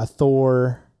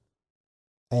 Thor,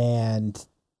 and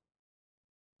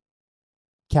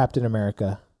Captain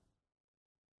America.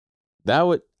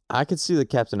 I could see the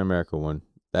Captain America one.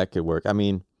 That could work. I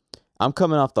mean, I'm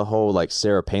coming off the whole like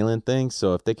Sarah Palin thing,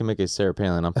 so if they can make a Sarah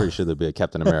Palin, I'm pretty sure there'll be a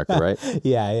Captain America, right?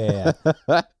 Yeah.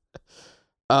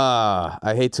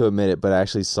 I hate to admit it, but I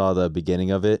actually saw the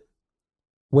beginning of it.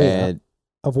 Wait, and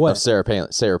of what? of Sarah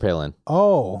Palin.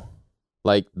 Oh,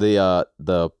 Like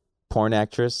the porn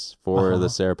actress for Uh-huh. the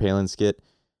Sarah Palin skit.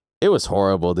 It was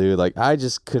horrible, dude. Like I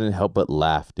just couldn't help but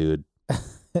laugh, dude.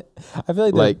 I feel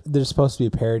like they're supposed to be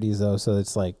parodies though, so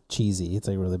it's like cheesy. It's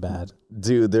like really bad.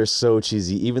 Dude, they're so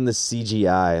cheesy. Even the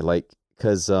CGI, like,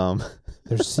 cause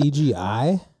There's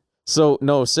CGI. So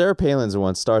no, Sarah Palin's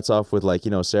one starts off with like,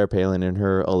 Sarah Palin in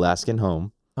her Alaskan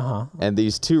home. Uh-huh. And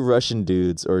these two Russian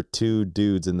dudes or two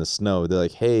dudes in the snow, they're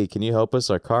like, hey, can you help us?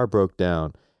 Our car broke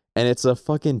down. And it's a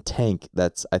fucking tank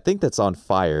I think that's on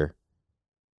fire.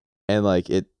 And like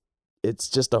it's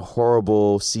just a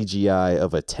horrible CGI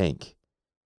of a tank.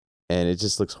 And it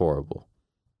just looks horrible.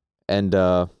 And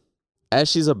as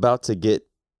she's about to get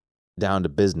down to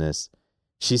business,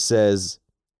 she says,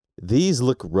 these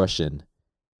look Russian.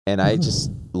 And I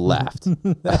just laughed.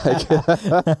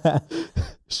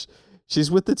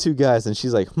 She's with the two guys and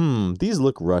she's like, these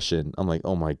look Russian. I'm like,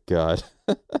 oh my God.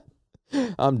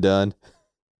 I'm done.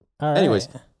 All right. Anyways,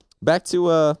 back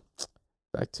to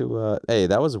hey,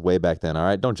 that was way back then, all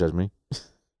right? Don't judge me.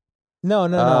 No.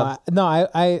 I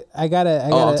gotta.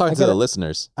 I'm talking to the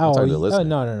listeners. I'm talking to the listeners.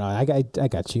 No. I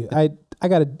got you. I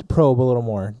gotta probe a little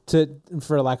more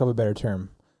for lack of a better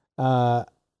term. How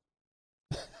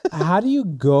do you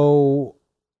go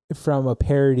from a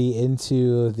parody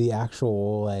into the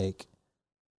actual like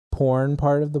porn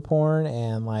part of the porn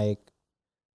and like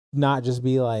not just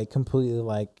be like completely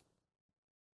like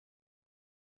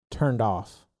turned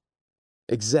off?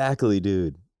 Exactly,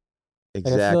 dude.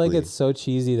 Exactly. Like, I feel like it's so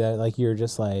cheesy that like you're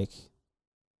just like,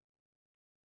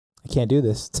 I can't do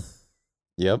this.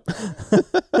 Yep.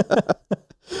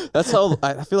 That's how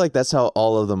I feel like that's how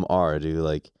all of them are, dude.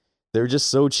 Like they're just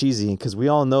so cheesy because we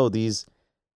all know these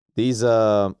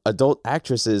adult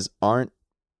actresses aren't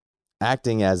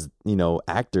acting as,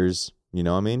 actors, you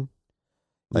know what I mean?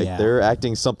 Like they're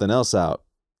acting something else out.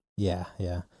 Yeah.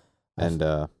 And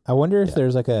I wonder if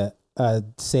there's like a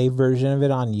safe version of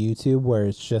it on YouTube where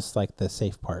it's just like the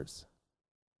safe parts.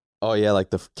 Oh yeah, like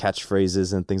the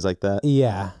catchphrases and things like that.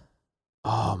 Yeah.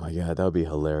 Oh my God, that would be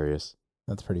hilarious.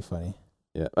 That's pretty funny.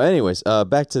 Yeah. Anyways,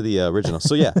 back to the original.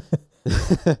 So yeah,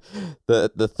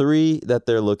 the three that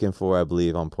they're looking for, I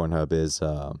believe, on Pornhub is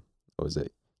what was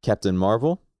it? Captain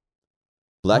Marvel,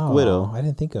 Black Widow. I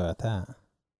didn't think about that.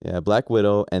 Yeah, Black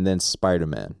Widow, and then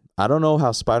Spider-Man. I don't know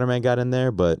how Spider-Man got in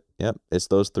there, but yep, it's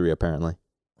those three apparently.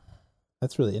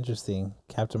 That's really interesting.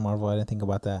 Captain Marvel, I didn't think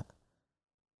about that.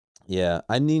 Yeah,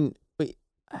 I mean,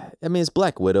 it's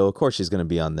Black Widow. Of course she's going to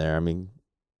be on there. I mean,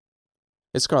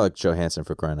 it's Scarlett Johansson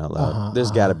for crying out loud.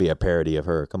 There's got to be a parody of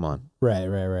her. Come on.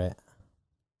 Right.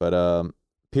 But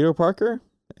Peter Parker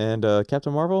and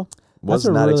Captain Marvel was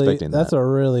not expecting that. That's a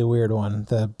really weird one,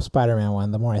 the Spider-Man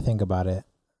one, the more I think about it.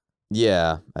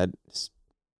 Yeah.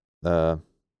 But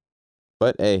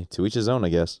hey, to each his own, I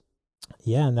guess.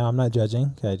 Yeah, no, I'm not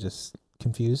judging. I just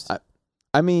confused.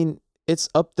 I mean, it's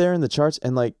up there in the charts,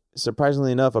 and like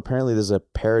surprisingly enough, apparently there's a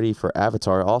parody for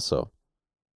Avatar also.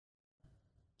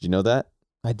 Did you know that?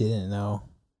 I didn't know.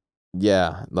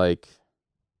 Yeah, like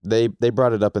they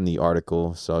brought it up in the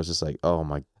article, so I was just like, oh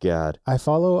my God. I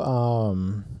follow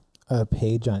a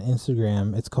page on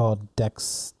Instagram. It's called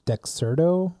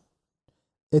Dexerto.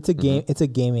 It's a game. It's a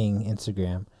gaming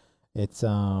Instagram. It's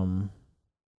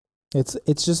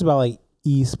just about like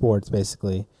esports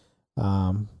basically.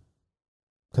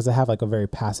 Because I have like a very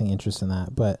passing interest in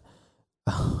that, but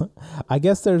I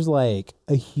guess there's like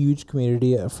a huge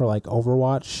community for like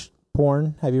Overwatch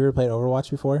porn. Have you ever played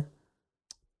Overwatch before?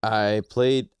 I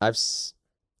played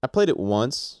it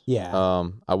once. Yeah.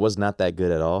 I was not that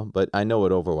good at all, but I know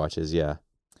what Overwatch is. Yeah.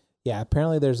 Yeah.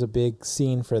 Apparently, there's a big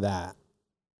scene for that.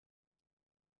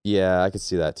 Yeah, I could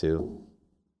see that too.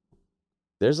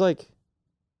 There's like,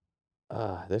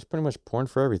 there's pretty much porn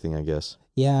for everything, I guess.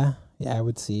 Yeah, I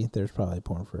would see. There's probably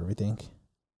porn for everything.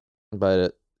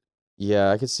 But yeah,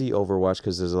 I could see Overwatch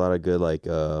because there's a lot of good like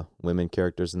women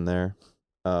characters in there.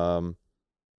 What's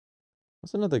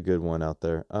another good one out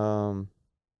there? I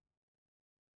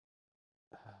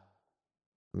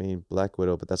mean Black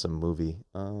Widow, but that's a movie.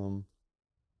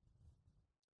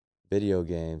 Video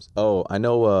games. Oh, I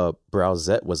know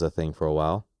Browsette was a thing for a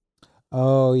while.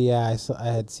 Oh yeah,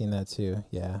 I had seen that too.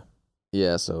 Yeah.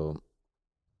 Yeah, so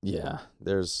yeah,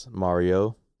 there's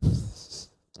Mario.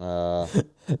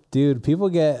 Dude, people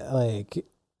get like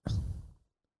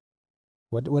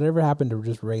whatever happened to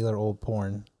just regular old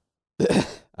porn?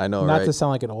 I know, Not right? to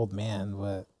sound like an old man,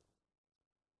 but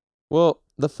well,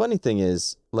 the funny thing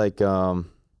is, like, so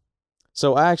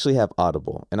I actually have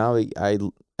Audible, and I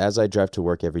as I drive to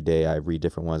work every day, I read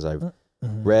different ones. I've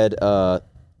read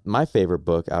my favorite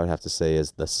book, I would have to say,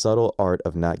 is The Subtle Art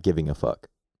of Not Giving a Fuck.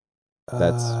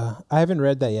 I haven't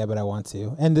read that yet, but I want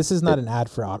to. And this is not an ad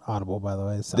for Audible, by the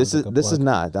way. This is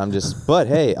not. I'm just. But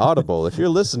hey, Audible, if you're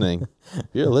listening,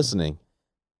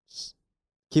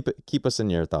 keep us in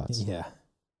your thoughts. Yeah.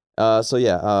 So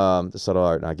yeah, The Subtle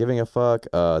Art Not Giving a Fuck,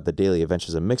 The Daily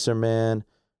Adventures of Mixer Man,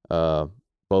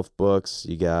 both books.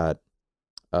 You got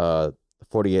uh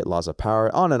 48 Laws of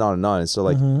Power, on and on and on. And so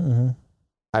like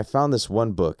I found this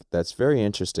one book that's very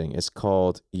interesting. It's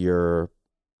called Your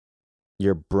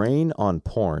Brain on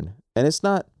Porn. And it's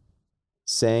not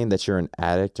saying that you're an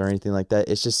addict or anything like that.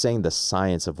 It's just saying the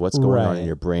science of what's going on in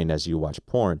your brain as you watch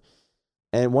porn.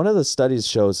 And one of the studies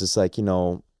shows it's like, you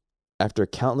know, after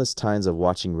countless times of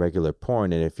watching regular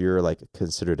porn, and if you're like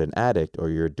considered an addict or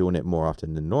you're doing it more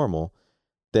often than normal,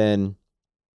 then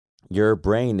your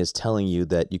brain is telling you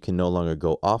that you can no longer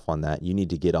go off on that. You need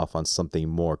to get off on something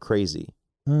more crazy.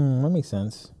 That makes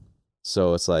sense.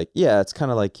 So it's like, yeah, it's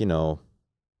kind of like, you know,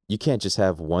 you can't just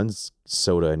have one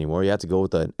soda anymore. You have to go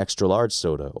with an extra large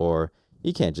soda, or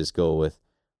you can't just go with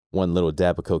one little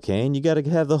dab of cocaine. You got to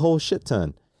have the whole shit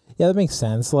ton. Yeah, that makes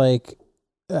sense. Like,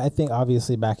 I think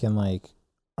obviously back in like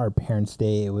our parents'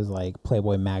 day, it was like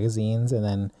Playboy magazines, and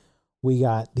then we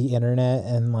got the internet,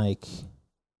 and like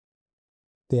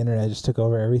the internet just took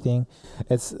over everything.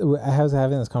 I was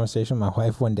having this conversation with my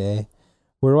wife one day.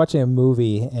 We were watching a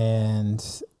movie, and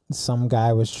some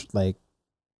guy was like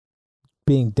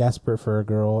being desperate for a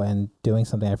girl and doing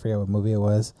something. I forget what movie it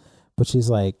was, but she's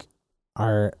like,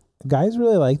 "Are guys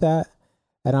really like that?"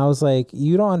 And I was like,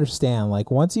 "You don't understand.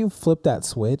 Like, once you flip that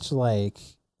switch, like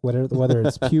whether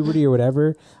it's puberty or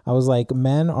whatever, I was like,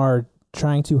 men are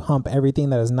trying to hump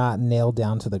everything that is not nailed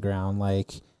down to the ground.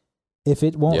 Like, if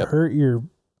it won't hurt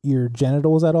your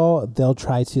genitals at all, they'll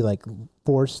try to like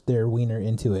force their wiener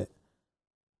into it."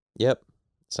 Yep.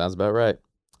 Sounds about right.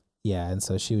 Yeah. And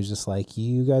so she was just like,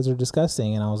 "You guys are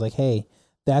disgusting." And I was like, "Hey,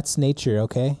 that's nature.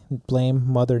 Okay. Blame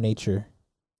Mother Nature."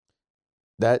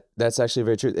 That's actually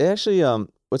very true. It actually,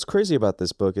 what's crazy about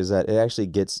this book is that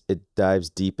it dives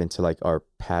deep into like our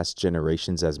past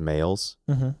generations as males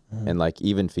and like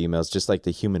even females, just like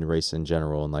the human race in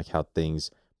general, and like how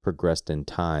things progressed in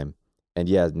time. And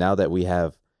yeah, now that we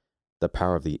have the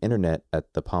power of the internet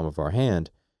at the palm of our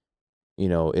hand, you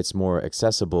know, it's more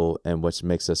accessible, and which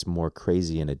makes us more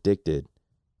crazy and addicted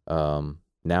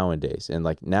nowadays. And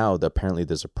like now, apparently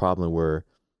there's a problem where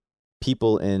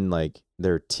people in like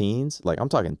their teens, like I'm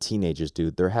talking teenagers,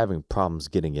 dude, they're having problems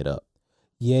getting it up.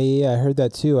 Yeah. I heard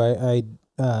that too. I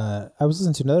was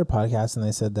listening to another podcast, and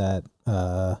they said that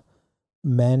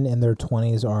men in their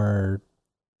 20s are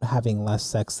having less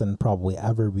sex than probably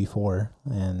ever before,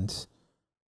 and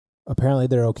apparently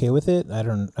they're okay with it. I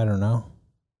don't know.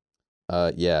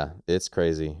 Yeah, it's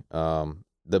crazy.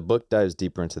 The book dives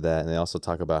deeper into that, and they also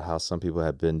talk about how some people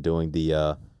have been doing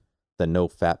the no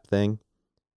fap thing,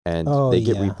 and they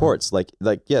get reports. Like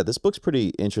yeah, this book's pretty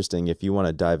interesting if you want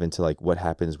to dive into like what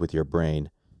happens with your brain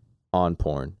on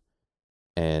porn,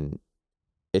 and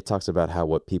it talks about how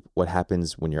what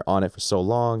happens when you're on it for so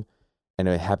long,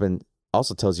 and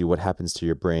also tells you what happens to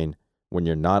your brain when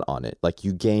you're not on it. Like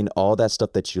you gain all that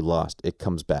stuff that you lost, it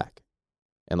comes back,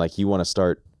 and like you want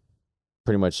to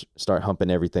pretty much start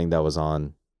humping everything that was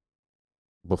on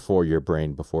before your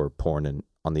brain, before porn and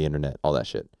on the internet, all that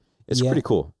shit. It's pretty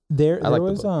cool. There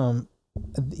was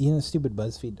you know, stupid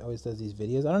BuzzFeed always does these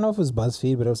videos. I don't know if it was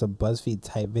BuzzFeed, but it was a BuzzFeed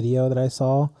type video that I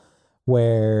saw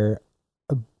where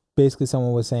basically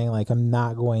someone was saying like, I'm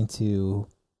not going to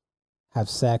have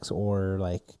sex or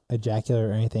like ejaculate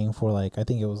or anything for like, I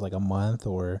think it was like a month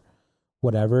or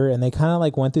whatever. And they kind of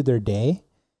like went through their day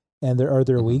and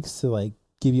their weeks to like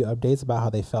give you updates about how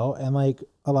they felt. And like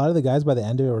a lot of the guys by the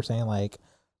end of it were saying like,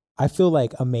 I feel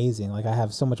like amazing. Like I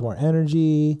have so much more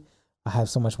energy. I have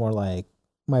so much more like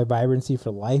my vibrancy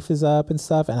for life is up and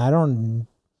stuff. And I'll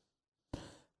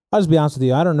just be honest with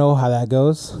you. I don't know how that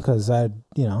goes because I got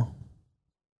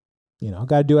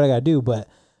to do what I got to do. But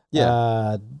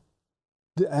yeah,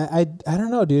 I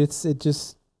don't know, dude.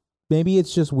 Maybe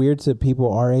it's just weird to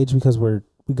people our age because we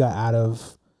got out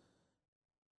of,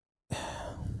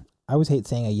 I always hate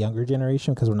saying a younger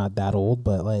generation because we're not that old,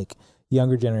 but like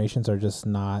younger generations are just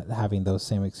not having those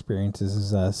same experiences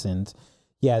as us. And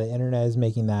yeah, the internet is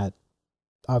making that,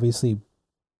 obviously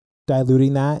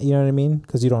diluting that, you know what I mean?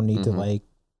 Because you don't need to like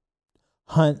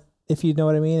hunt, if you know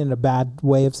what I mean, in a bad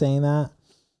way of saying that.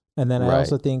 And then I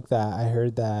also think that I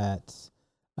heard that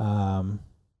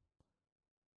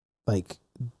like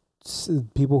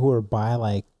people who are by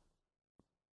like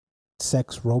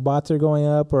sex robots are going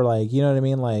up, or like, you know what I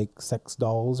mean, like sex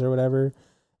dolls or whatever.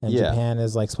 And Japan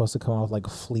is like supposed to come out with like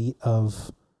a fleet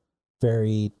of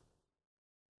very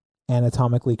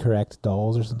anatomically correct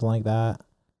dolls or something like that.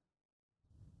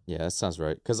 Yeah, that sounds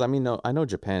right. Because I mean, I know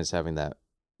Japan is having that.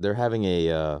 They're having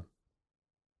a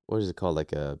what is it called,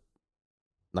 like a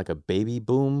baby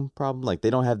boom problem. Like they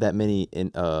don't have that many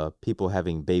people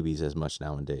having babies as much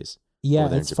nowadays. Yeah,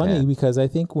 it's funny because I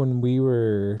think when we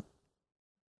were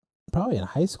probably in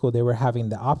high school, they were having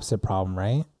the opposite problem,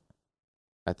 right?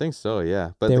 I think so,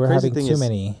 yeah. But They the were crazy having thing too is,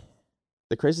 many.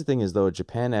 the crazy thing is though,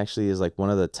 Japan actually is like one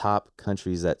of the top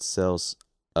countries that sells,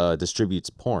 distributes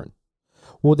porn.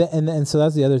 Well, and so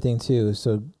that's the other thing too.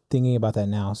 So thinking about that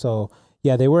now, so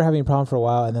yeah, they were having a problem for a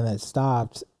while, and then that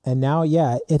stopped, and now,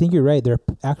 yeah, I think you're right. They're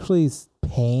actually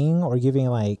paying or giving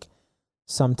like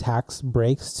some tax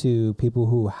breaks to people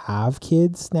who have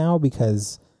kids now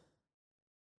because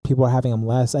people are having them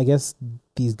less. I guess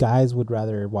these guys would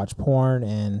rather watch porn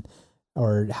and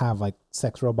or have like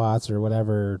sex robots or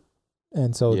whatever,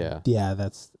 and so yeah,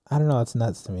 that's I don't know. That's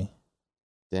nuts to me.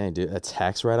 Dang, dude, a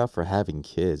tax write-off for having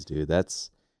kids, dude. That's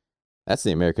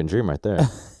the American dream right there.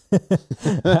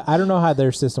 I don't know how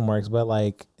their system works, but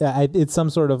like it's some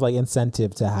sort of like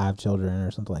incentive to have children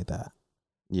or something like that.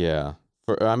 Yeah.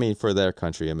 For their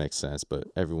country, it makes sense, but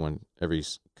every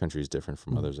country is different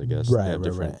from others, I guess. Right, they have right,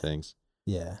 different right. things.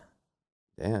 Yeah.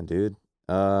 Damn, dude.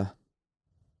 Yeah,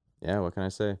 what can I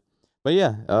say? But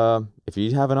yeah, if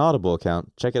you have an Audible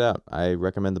account, check it out. I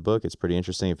recommend the book. It's pretty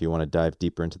interesting if you want to dive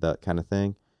deeper into that kind of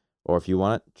thing. Or if you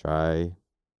want it, try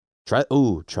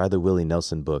the Willie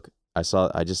Nelson book. I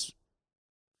just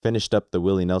finished up the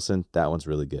Willie Nelson. That one's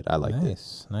really good. I liked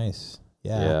it. Nice.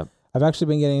 Yeah. Yeah. I've actually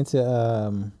been getting into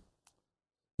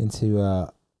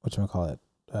whatchamacallit,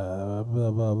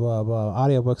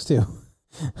 audiobooks too.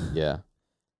 Yeah.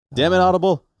 Damn it,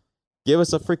 Audible. Give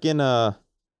us a freaking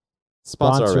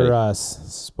sponsor already.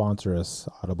 Sponsor us,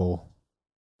 Audible.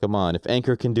 Come on. If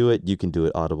Anchor can do it, you can do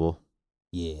it, Audible.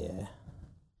 Yeah.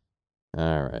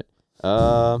 All right.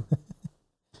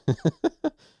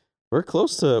 We're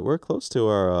close to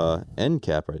our end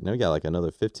cap right now. We got like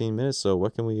another 15 minutes, so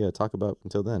what can we talk about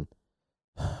until then?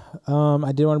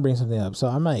 I did want to bring something up. So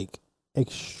I'm like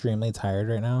extremely tired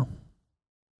right now.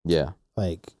 Yeah.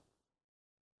 Like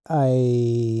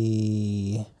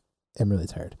I am really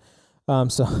tired.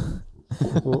 So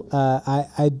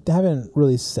I haven't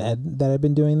really said that I've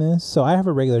been doing this. So I have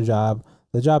a regular job.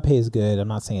 The job pays good. I'm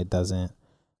not saying it doesn't.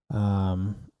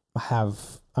 I'm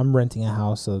renting a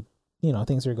house, so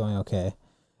things are going okay.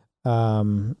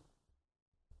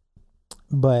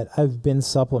 But I've been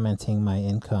supplementing my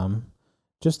income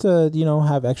just to,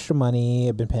 have extra money.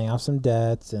 I've been paying off some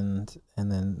debts and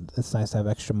then it's nice to have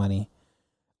extra money.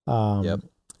 Yep.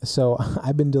 So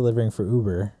I've been delivering for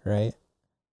Uber, right?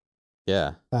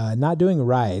 Yeah. Not doing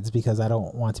rides because I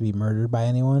don't want to be murdered by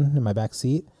anyone in my back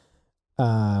seat.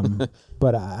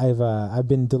 But I've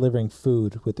been delivering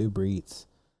food with Uber Eats.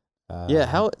 Yeah.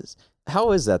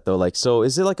 How is that though? Like, so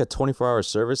is it like a 24-hour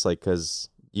service? Like, cause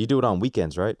you do it on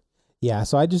weekends, right? Yeah.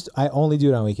 So I only do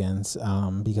it on weekends,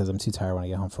 because I'm too tired when I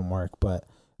get home from work. But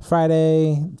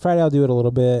Friday I'll do it a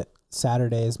little bit.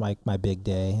 Saturday is my big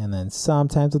day, and then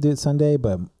sometimes I'll do it Sunday,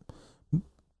 but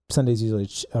Sunday's usually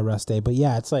a rest day. But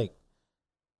yeah, it's like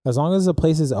as long as the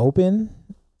place is open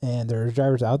and there's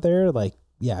drivers out there, like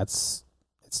yeah, it's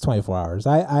 24 hours.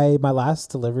 My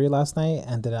last delivery last night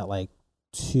ended at like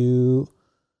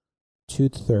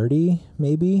 2:30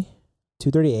 maybe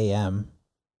 2:30 a.m.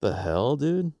 The hell,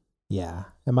 dude? Yeah,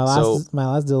 and my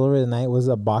last delivery of the night was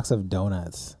a box of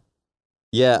donuts.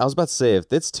 Yeah, I was about to say, if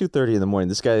it's 2:30 in the morning,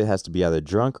 this guy has to be either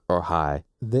drunk or high.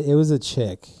 It was a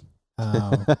chick,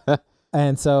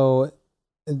 and so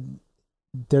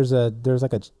there's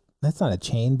like that's not a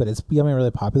chain, but it's becoming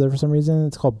really popular for some reason.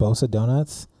 It's called Bosa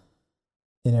Donuts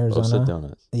in Arizona. Bosa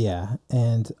Donuts. Yeah,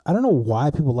 and I don't know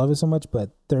why people love it so much,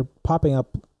 but they're popping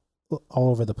up all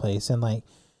over the place. And like,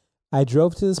 I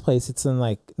drove to this place. It's in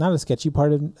like not a sketchy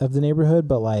part of the neighborhood,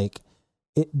 but like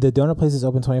the donut place is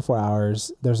open 24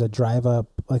 hours. There's a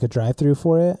drive-through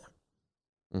for it.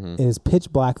 Mm-hmm. It is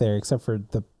pitch black there except for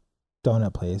the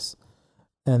donut place.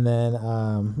 And then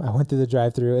I went through the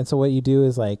drive-through, and so what you do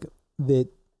is like it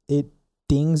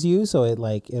dings you, so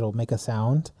it'll make a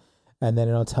sound, and then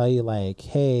it'll tell you like,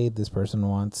 hey, this person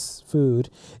wants food.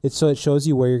 It shows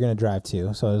you where you're gonna drive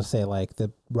to. So it'll say like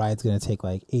the ride's gonna take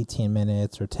like 18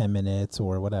 minutes or 10 minutes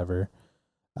or whatever.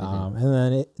 Mm-hmm. And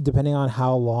then depending on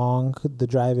how long the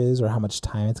drive is or how much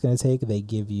time it's gonna take, they'll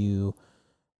give you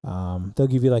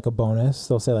like a bonus.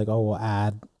 They'll say like, oh, we'll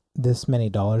add this many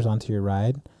dollars onto your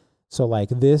ride. So like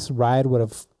this ride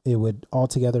would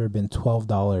altogether have been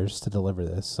 $12 to deliver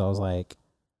this. So I was like,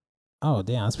 oh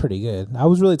damn, that's pretty good. I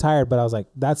was really tired, but I was like,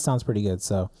 that sounds pretty good.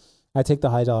 So I take the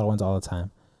high dollar ones all the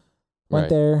time. Went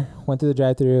through the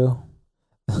drive-through.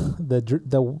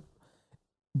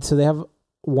 So they have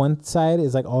one side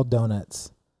is like all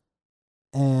donuts,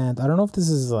 and I don't know if this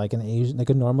is like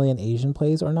normally an Asian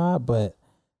place or not, but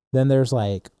then there's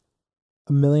like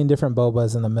a million different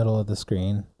bobas in the middle of the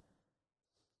screen.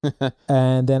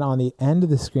 And then on the end of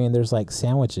the screen, there's like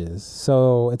sandwiches.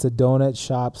 So it's a donut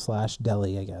shop /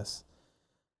 deli, I guess.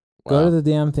 Go to the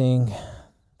damn thing.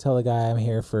 Tell the guy I'm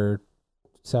here for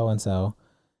so and so.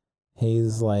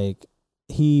 He's like,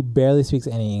 he barely speaks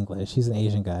any English. He's an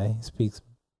Asian guy. He speaks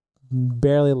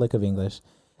barely a lick of English,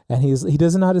 and he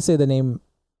doesn't know how to say the name.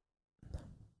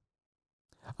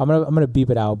 I'm gonna beep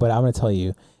it out, but I'm gonna tell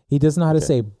you, he doesn't know how to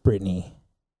say Brittany.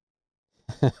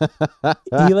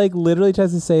 He like literally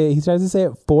tries to say it. He tries to say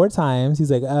it 4 times.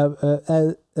 He's like,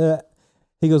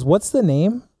 He goes, "What's the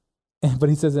name?" But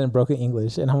he says it in broken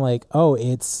English, and I'm like, "Oh,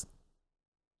 it's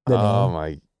the name." Oh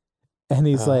my! And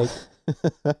he's like,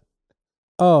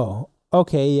 "Oh,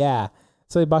 okay, yeah."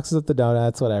 So he boxes up the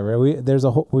donuts, whatever. We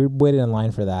waited in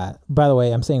line for that. By the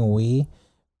way, I'm saying we.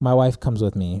 My wife comes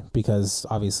with me because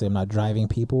obviously I'm not driving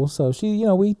people. So she,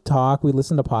 we talk, we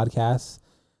listen to podcasts.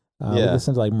 We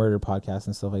listen to like murder podcasts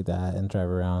and stuff like that, and drive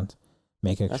around,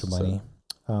 make extra money.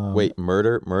 Wait,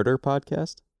 murder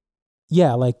podcast?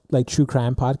 Yeah, like true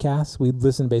crime podcasts. We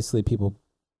listen basically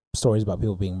stories about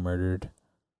people being murdered.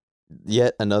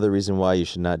 Yet another reason why you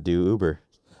should not do Uber.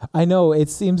 I know it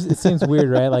seems weird,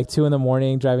 right? Like 2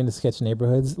 a.m. driving to sketchy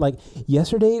neighborhoods. Like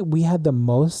yesterday, we had the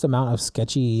most amount of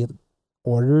sketchy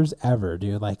orders ever,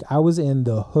 dude. Like I was in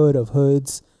the hood of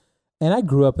hoods, and I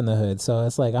grew up in the hood, so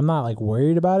it's like I'm not like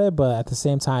worried about it, but at the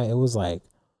same time, it was like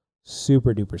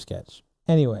super duper sketch.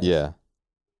 Anyway, yeah.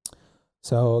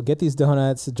 So get these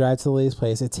donuts, drive to the lady's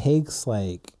place. It takes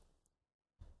like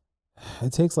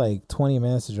 20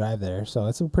 minutes to drive there, so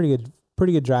it's a pretty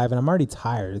good drive, and I'm already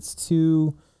tired. It's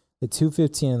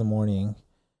 2:15 in the morning.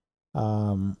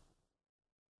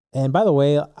 And by the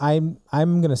way, I'm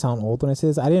gonna sound old when I say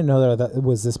this. I didn't know that it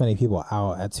was this many people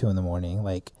out at 2 a.m.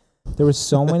 Like there was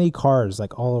so many cars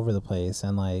like all over the place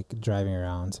and like driving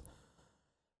around.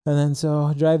 And then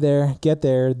so drive there, get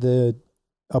there. The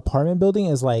apartment building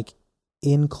is like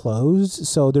enclosed,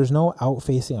 so there's no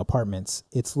out-facing apartments.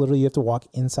 It's literally you have to walk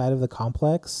inside of the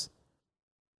complex.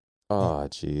 Oh,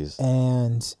 jeez.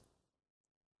 And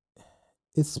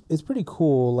it's pretty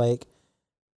cool. Like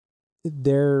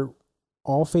they're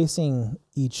all facing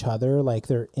each other, like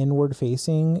they're inward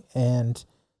facing, and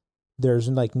there's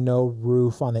like no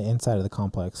roof on the inside of the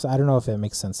complex. I don't know if it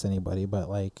makes sense to anybody, but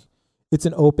like it's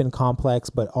an open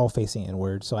complex, but all facing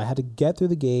inward. So I had to get through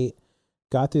the gate,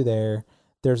 got through there.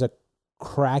 There's a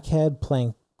crackhead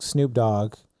playing Snoop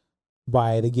Dogg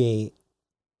by the gate.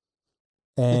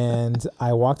 And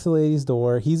I walked to the lady's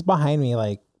door. He's behind me,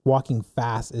 like walking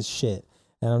fast as shit.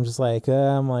 And I'm just like,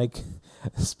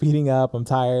 speeding up. I'm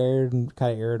tired and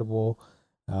kind of irritable.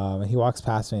 And he walks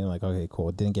past me and I'm like, okay,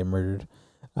 cool. Didn't get murdered.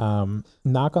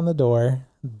 Knock on the door.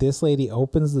 This lady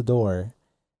opens the door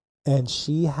and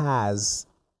she has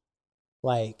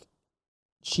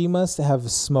she must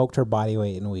have smoked her body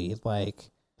weight in weed. Like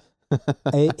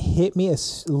it hit me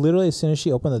literally as soon as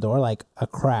she opened the door, like a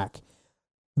crack.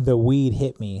 The weed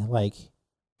hit me like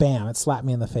bam, it slapped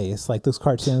me in the face. Like those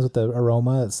cartoons with the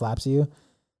aroma that slaps you.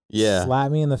 Yeah.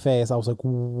 Slapped me in the face. I was like,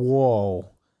 whoa.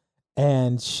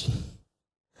 And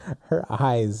her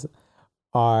eyes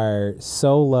are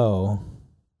so low.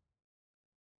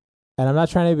 And I'm not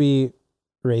trying to be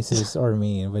racist or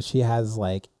mean, but she has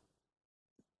like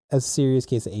a serious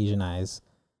case of Asian eyes.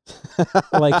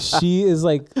 Like she's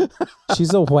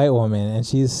a white woman and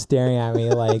she's staring at me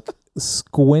like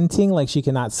squinting like she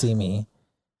cannot see me.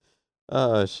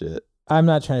 Oh shit. I'm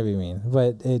not trying to be mean,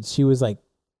 but she was like,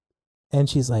 and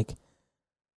she's like,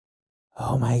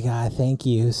 "Oh my God, thank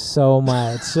you so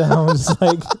much." And I was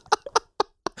like,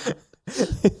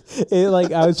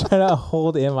 I was trying to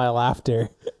hold in my laughter.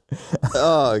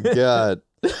 Oh God.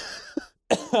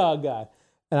 Oh God.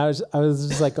 And I was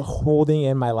just like holding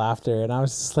in my laughter, and I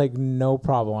was just like, no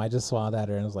problem. I just smiled at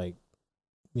her and was like,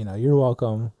 you're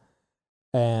welcome.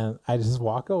 And I just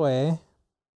walk away.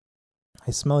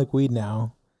 I smell like weed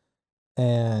now.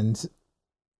 And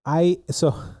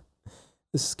so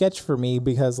the sketch for me,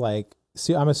 because like,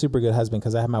 I'm a super good husband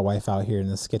because I have my wife out here in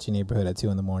this sketchy neighborhood at 2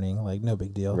 a.m. Like no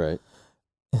big deal. Right.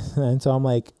 And so I'm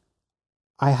like,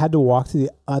 I had to walk to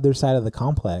the other side of the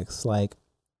complex. Like,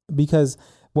 because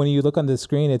when you look on the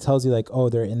screen, it tells you like, oh,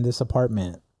 they're in this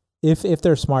apartment. If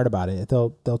they're smart about it,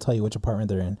 they'll tell you which apartment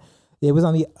they're in. It was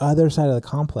on the other side of the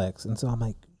complex. And so I'm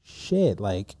like, shit,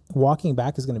 like walking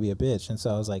back is going to be a bitch. And so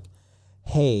I was like,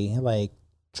 hey, like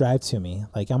drive to me.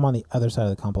 Like I'm on the other side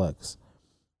of the complex.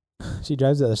 She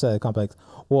drives to the other side of the complex.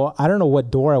 Well, I don't know what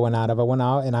door I went out of. I went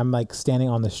out and I'm like standing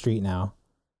on the street now.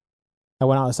 I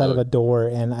went outside of a door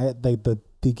and the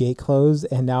gate closed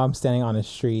and now I'm standing on a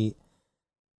street.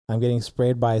 I'm getting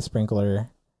sprayed by a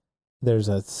sprinkler. There's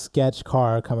a sketch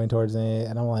car coming towards me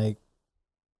and I'm like,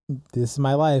 this is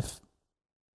my life.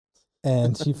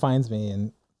 And she finds me,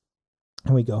 and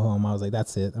we go home. I was like,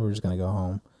 that's it. We're just gonna go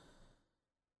home.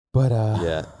 But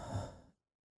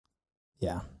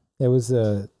yeah, it was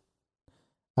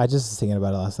I just was thinking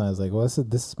about it last night. I was like, well, this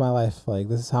is my life. Like,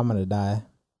 this is how I'm gonna die.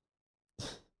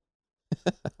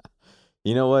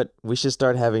 You know what? We should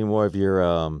start having more of your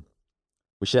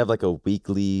we should have like a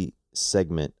weekly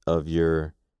segment of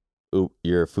your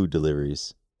food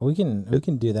deliveries. We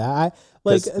can do that. I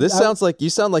like this sounds like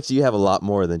you sound like you have a lot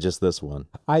more than just this one.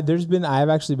 I've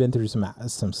actually been through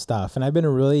some stuff, and I've been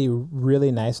in really,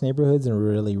 really nice neighborhoods and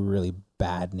really, really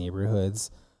bad neighborhoods.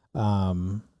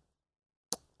 I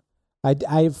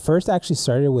first actually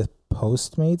started with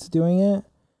Postmates doing it.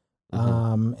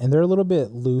 And they're a little bit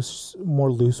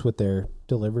more loose with their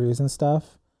deliveries and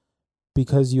stuff,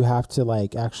 because you have to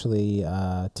like actually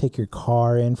take your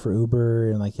car in for Uber,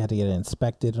 and like you have to get it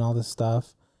inspected and all this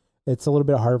stuff. It's a little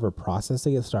bit harder of a process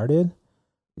to get started.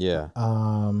 Yeah.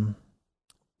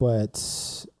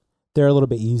 But they're a little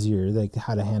bit easier, like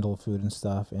how to handle food and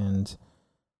stuff. And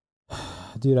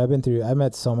dude, I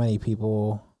met so many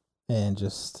people, and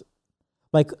just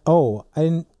like,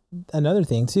 another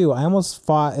thing too, I almost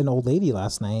fought an old lady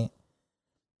last night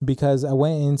because I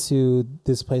went into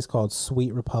this place called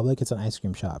Sweet Republic. It's an ice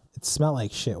cream shop. It smelled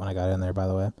like shit when I got in there, by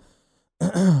the way.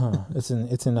 It's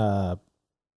in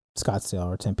Scottsdale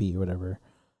or Tempe or whatever.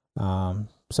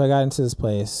 So I got into this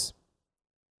place.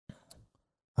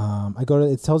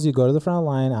 It tells you go to the front of the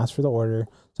line, ask for the order.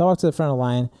 So I walk to the front of the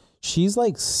line. She's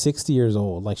like 60 years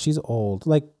old. Like, she's old.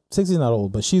 Like, 60 is not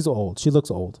old, but she's old. She looks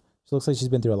old. She looks like she's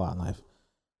been through a lot in life.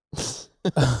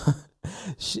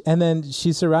 And then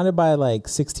she's surrounded by like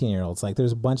 16-year-olds. Like,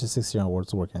 there's a bunch of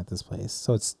 16-year-olds working at this place.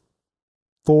 So it's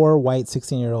 4 white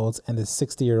 16-year-olds and this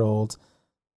 60-year-old.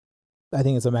 I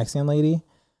think it's a Mexican lady.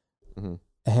 Mm-hmm.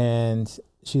 And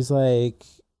she's like,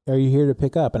 "Are you here to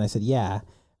pick up?" And I said, "Yeah."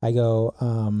 I go,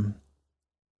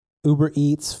 "Uber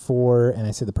Eats for," and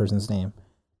I said the person's name.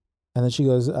 And then she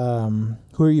goes,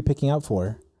 "Who are you picking up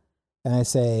for?" And I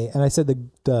said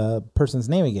the person's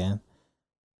name again.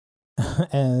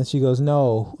 And she goes,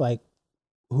 "No, like,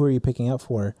 who are you picking up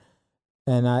for?"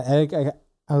 And I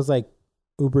was like,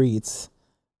 "Uber Eats."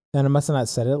 And I must have not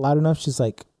said it loud enough. She's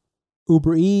like,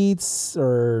 "Uber Eats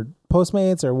or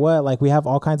Postmates or what?" Like, we have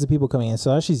all kinds of people coming in.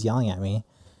 So she's yelling at me.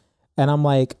 And I'm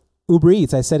like, "Uber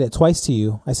Eats." I said it twice to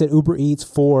you. I said Uber Eats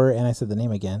for, and I said the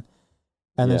name again.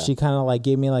 And then she kind of like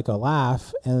gave me like a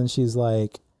laugh. And then she's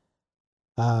like,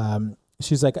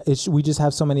 "We just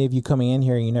have so many of you coming in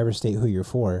here and you never state who you're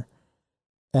for."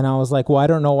 And I was like, "Well, I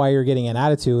don't know why you're getting an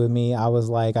attitude with me." I was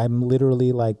like, "I'm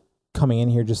literally like coming in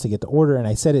here just to get the order." And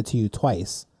I said it to you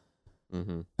twice.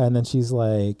 Mm-hmm. And then she's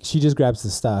like, she just grabs the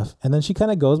stuff. And then she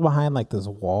kind of goes behind like this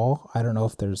wall. I don't know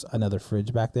if there's another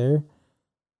fridge back there.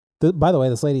 By the way,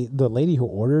 the lady who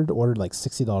ordered like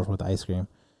 $60 worth of ice cream.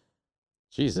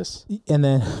 Jesus. And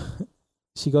then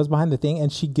she goes behind the thing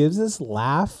and she gives this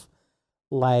laugh.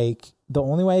 Like, the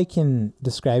only way I can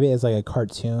describe it is like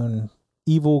a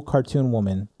evil cartoon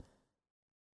woman.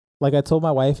 Like, I told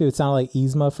my wife it would sound like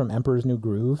Yzma from Emperor's New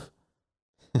Groove.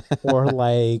 Or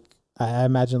like, I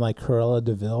imagine like Cruella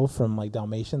de Vil from like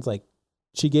Dalmatians. Like,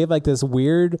 she gave like this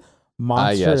weird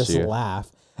monstrous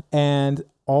laugh. And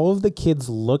all of the kids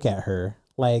look at her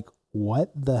like,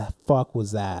 "What the fuck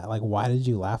was that? Like, why did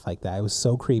you laugh like that?" It was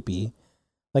so creepy.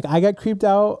 Like, I got creeped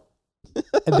out.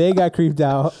 And they got creeped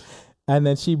out. And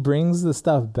then she brings the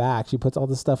stuff back. She puts all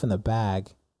the stuff in the bag.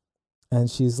 And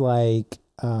she's like,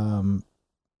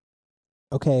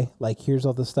 "Okay, like, here's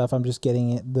all the stuff. I'm just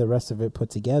getting the rest of it put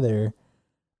together.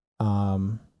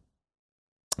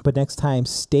 But next time,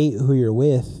 state who you're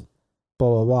with, blah,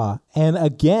 blah, blah." And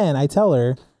again, I tell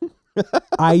her,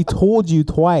 "I told you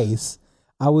twice."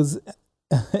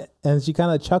 And she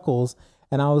kind of chuckles.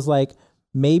 And I was like,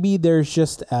 maybe there's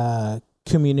just a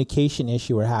communication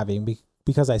issue we're having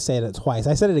because I said it twice.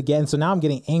 I said it again. So now I'm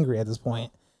getting angry at this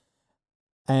point.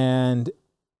 And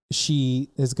she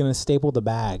is going to staple the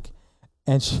bag.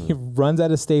 And she runs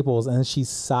out of staples and she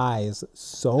sighs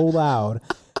so loud.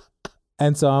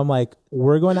 And so I'm like,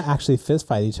 we're going to actually fist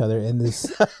fight each other in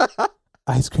this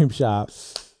ice cream shop.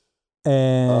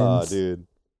 And dude.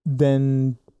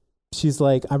 Then she's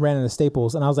like, "I ran out of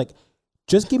staples." And I was like,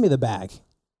 "Just give me the bag."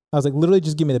 I was like, literally,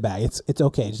 just give me the bag. It's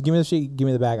okay. Just give me the shit. Give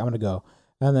me the bag. I'm going to go.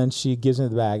 And then she gives me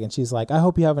the bag and she's like, "I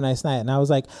hope you have a nice night." And I was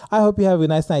like, "I hope you have a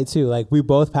nice night too." Like, we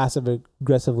both passive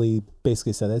aggressively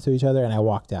basically said that to each other. And I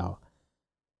walked out.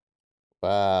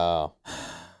 Wow.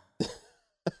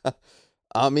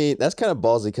 I mean, that's kind of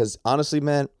ballsy because honestly,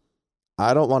 man,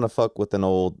 I don't want to fuck with an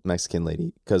old Mexican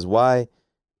lady. Because why?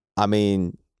 I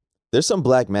mean, there's some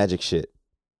black magic shit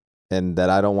and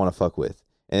that I don't want to fuck with.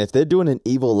 And if they're doing an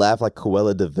evil laugh like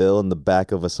Cruella de Vil in the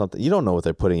back of a something, you don't know what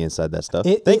they're putting inside that stuff.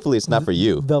 Thankfully, it's not for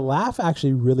you. The laugh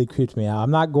actually really creeped me out.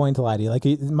 I'm not going to lie to you. Like,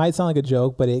 it might sound like a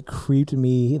joke, but it creeped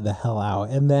me the hell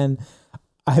out. And then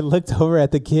I looked over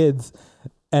at the kids,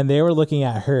 and they were looking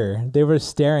at her. They were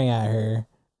staring at her,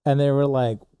 and they were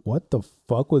like, "What the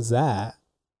fuck was that?"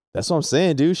 That's what I'm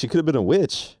saying, dude. She could have been a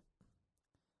witch.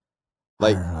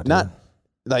 Like, not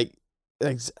like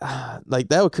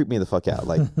that would creep me the fuck out.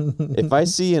 Like, if I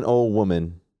see an old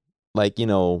woman, like, you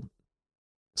know,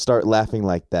 start laughing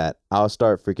like that, I'll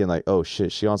start freaking like, oh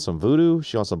shit, she on some voodoo?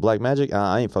 She on some black magic?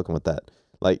 I ain't fucking with that.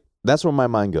 Like, that's where my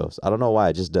mind goes. I don't know why,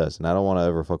 it just does, and I don't want to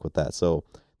ever fuck with that. So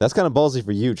that's kind of ballsy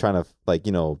for you trying to, like,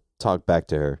 you know, talk back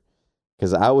to her,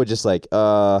 because I would just like,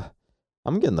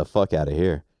 I'm getting the fuck out of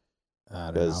here. I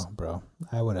don't know, bro.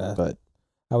 I would have. But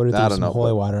I would have threw some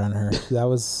holy water on her. That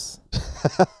was.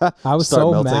 I was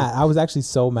so melting. Mad. I was actually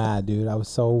so mad, dude. I was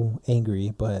so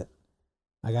angry, but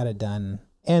I got it done.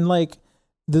 And like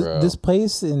this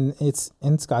place it's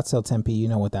in Scottsdale, Tempe. You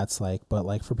know what that's like. But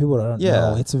like for people that don't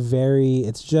know, it's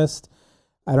just,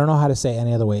 I don't know how to say it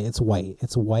any other way. It's white.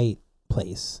 It's a white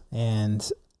place. And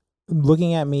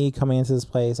looking at me coming into this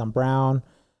place, I'm brown.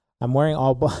 I'm wearing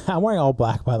all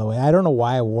black, by the way. I don't know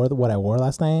why I wore what I wore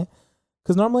last night.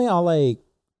 Because normally I'll like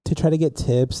to try to get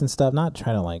tips and stuff. Not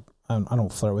try to like, I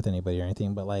don't flirt with anybody or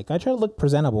anything, but like I try to look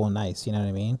presentable and nice. You know what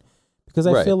I mean? Because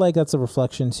I feel like that's a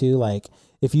reflection too. Like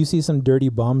if you see some dirty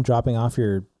bum dropping off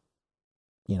your,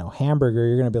 you know, hamburger,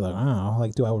 you're gonna be like, oh,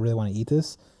 like, do I really want to eat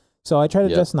this? So I try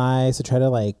to dress nice. I try to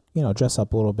like, you know, dress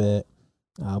up a little bit.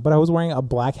 But I was wearing a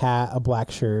black hat, a black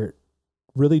shirt,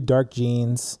 really dark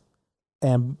jeans,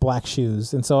 and black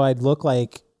shoes. And so I'd look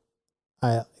like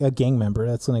a gang member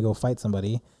that's going to go fight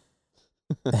somebody.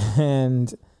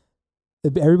 And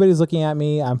everybody's looking at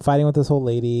me. I'm fighting with this whole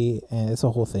lady, and it's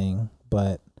a whole thing.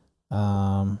 But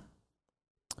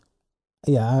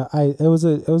yeah, it was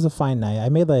a fine night. I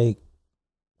think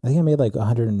I made like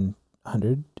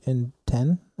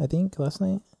 110, I think, last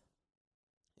night.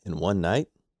 In one night?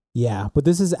 Yeah, but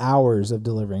this is hours of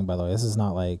delivering, by the way. This is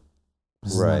not like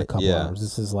not a couple hours.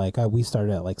 This is like we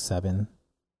started at like 7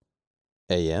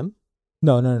 a.m.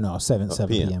 No, 7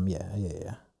 p.m.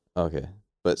 Yeah. Okay,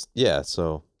 but yeah,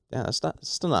 so yeah, it's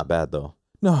still not bad though.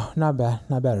 No, not bad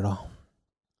at all.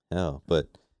 Hell, but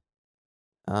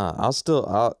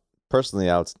I'll personally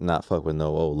not fuck with no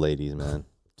old ladies, man.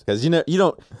 Because I mean,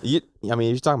 if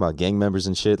you're talking about gang members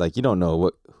and shit, like you don't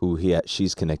know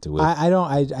she's connected with. I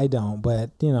don't,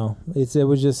 but you know, it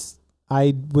was just.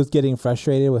 I was getting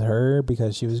frustrated with her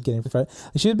because she was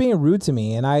she was being rude to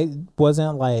me, and I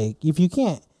wasn't like,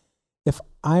 if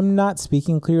I'm not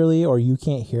speaking clearly or you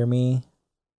can't hear me,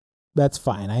 that's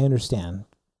fine. I understand.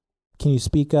 Can you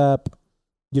speak up?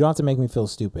 You don't have to make me feel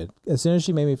stupid. As soon as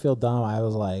she made me feel dumb, I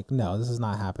was like, no, this is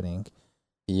not happening.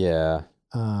 Yeah.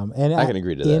 And I can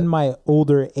agree to that. In my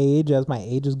older age, as my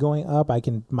age is going up,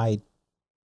 my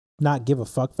not give a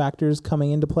fuck factors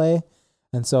coming into play.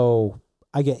 And so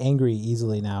I get angry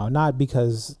easily now, not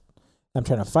because I'm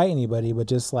trying to fight anybody, but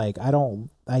just like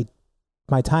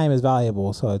my time is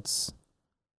valuable, so it's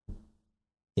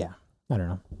I don't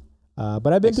know.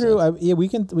 But I've been through.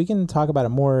 We can talk about it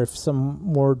more if some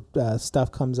more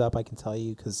stuff comes up. I can tell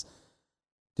you because,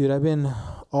 dude, I've been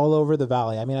all over the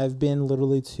valley. I mean, I've been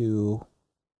literally to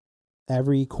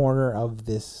every corner of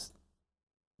this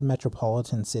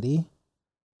metropolitan city.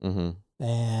 Mm-hmm.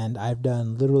 And I've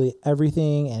done literally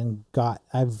everything and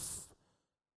I've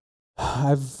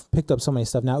picked up so many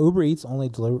stuff. Now Uber Eats only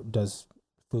does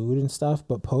food and stuff,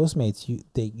 but Postmates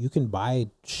you can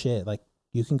buy shit, like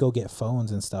you can go get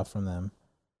phones and stuff from them.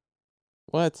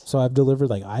 What? So I've delivered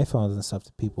like iPhones and stuff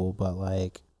to people, but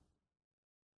like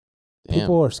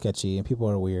people are sketchy and people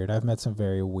are weird. I've met some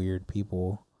very weird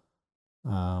people.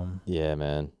 Yeah,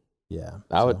 man. Yeah.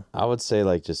 I would say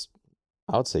like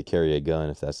I would say carry a gun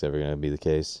if that's ever going to be the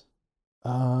case.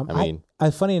 I mean,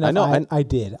 funny enough, I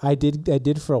did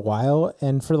for a while,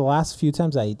 and for the last few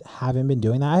times I haven't been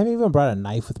doing that. I haven't even brought a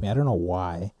knife with me. I don't know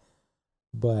why,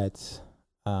 but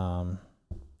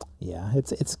yeah,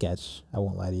 it's sketch. I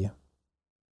won't lie to you.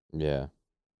 Yeah.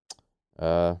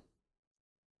 Well,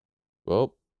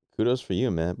 kudos for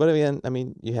you, man. But again, I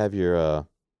mean, you have your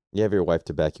wife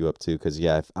to back you up too. Because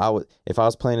yeah, if I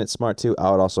was playing it smart too,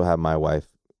 I would also have my wife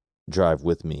drive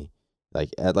with me,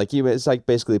 like you. It's like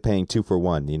basically paying 2 for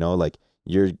 1. You know, like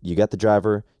you got the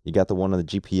driver, you got the one on the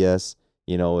GPS.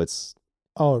 You know, it's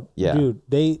dude.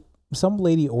 Some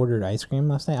lady ordered ice cream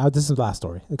last night. This is the last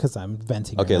story because I'm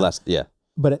venting. Okay, right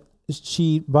But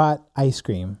she bought ice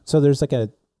cream. So there's like a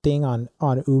thing on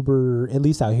Uber, at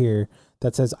least out here,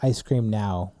 that says ice cream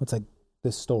now. It's like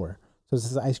this store. So it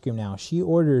says ice cream now. She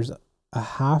orders a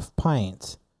half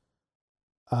pint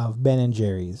of Ben and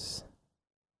Jerry's.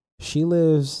 She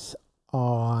lives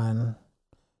on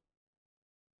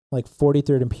like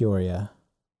 43rd and Peoria.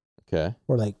 Okay.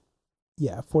 Or like,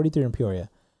 yeah, 43rd and Peoria.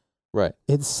 Right.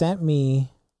 It sent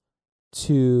me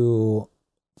to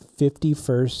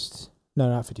 51st. No,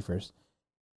 not 51st.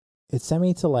 It sent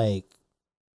me to like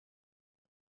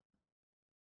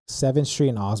 7th Street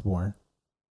in Osborne.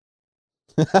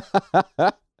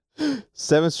 7th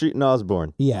Street in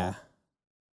Osborne. Yeah.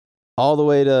 All the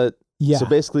way to, Yeah. so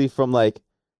basically from like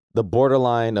the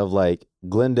borderline of like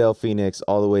Glendale, Phoenix,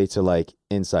 all the way to like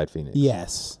inside Phoenix.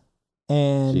 Yes.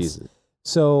 And Jesus.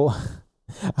 so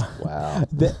Wow.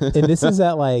 and this is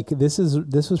at like this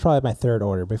was probably my third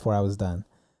order before I was done.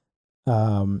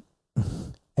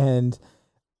 And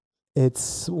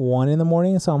it's 1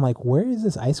 a.m, so I'm like, where is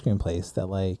this ice cream place that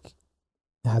like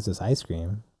has this ice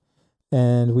cream?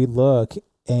 And we look,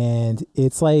 and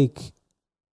it's like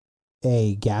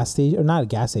a gas station, or not a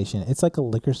gas station. It's like a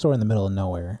liquor store in the middle of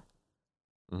nowhere.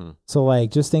 Mm-hmm. So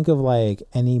like, just think of like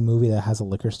any movie that has a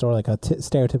liquor store, like a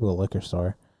stereotypical liquor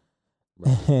store.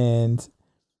 Right. And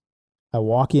I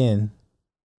walk in.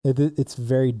 It's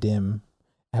very dim.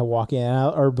 I walk in,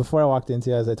 or before I walked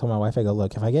into it, as I told my wife, I go,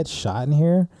 look, if I get shot in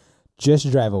here,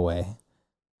 just drive away.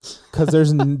 Because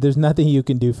there's nothing you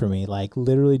can do for me. Like,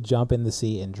 literally jump in the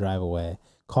seat and drive away.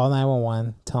 Call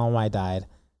 911, tell them I died,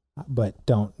 but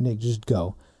don't, Nick, just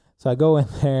go. So I go in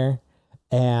there,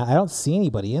 and I don't see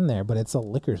anybody in there, but it's a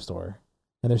liquor store.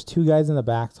 And there's 2 guys in the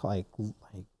back, like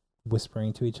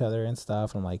whispering to each other and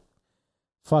stuff. And I'm like,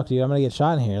 fuck, dude, I'm going to get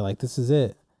shot in here. Like, this is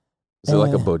it. Is it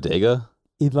like a bodega?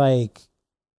 It like,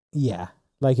 yeah,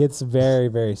 like it's very,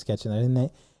 very sketchy. And then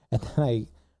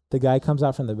the guy comes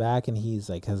out from the back, and he's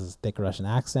like, has this thick Russian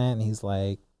accent, and he's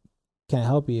like, can I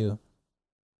help you?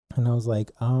 And I was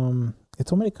like, it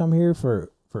told me to come here for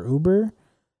Uber.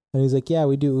 And he's like, yeah,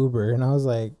 we do Uber. And I was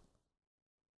like,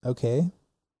 okay.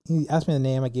 He asked me the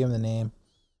name. I gave him the name.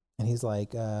 And he's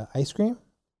like, ice cream?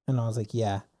 And I was like,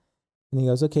 yeah. And he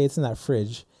goes, okay, it's in that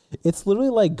fridge. It's literally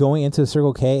like going into a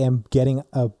Circle K and getting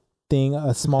a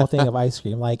small thing of ice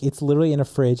cream. Like, it's literally in a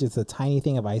fridge. It's a tiny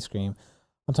thing of ice cream.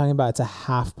 I'm talking about, it's a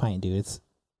half pint, dude. It's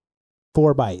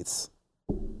 4 bites.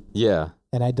 Yeah.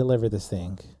 And I deliver this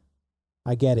thing.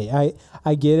 I get it.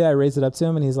 I get it. I raise it up to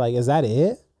him, and he's like, is that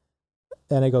it?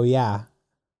 And I go, yeah.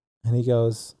 And he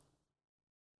goes,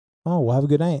 oh, well, have a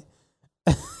good night.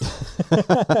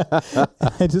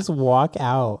 I just walk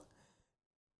out.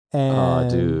 And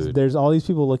dude. There's all these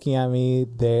people looking at me.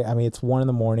 It's 1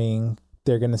 a.m.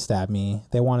 They're going to stab me.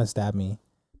 They want to stab me.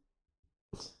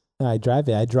 And I drive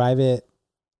it.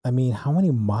 I mean, how many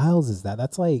miles is that?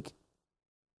 That's like...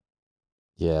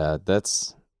 Yeah,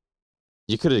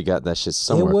 you could have got that shit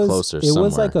somewhere closer. It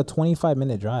was like a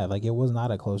 25-minute drive. Like, it was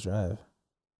not a close drive.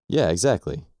 Yeah,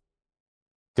 exactly.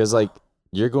 Because like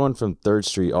you're going from 3rd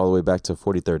Street all the way back to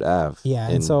 43rd Ave. Yeah,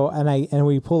 and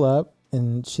we pull up,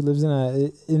 and she lives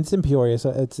it's in Peoria,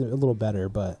 so it's a little better.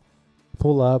 But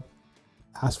pull up,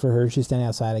 ask for her. She's standing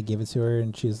outside. I give it to her,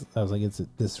 and I was like, "It's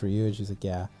this for you?" And she's like,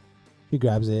 "Yeah." She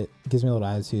grabs it, gives me a little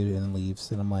attitude, and then leaves.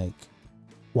 And I'm like,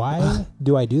 "Why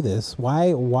do I do this? Why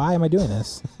am I doing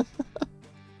this?"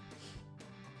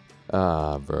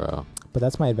 Bro. But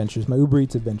that's my adventures, my Uber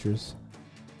Eats adventures.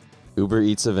 Uber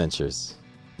Eats adventures.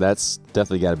 That's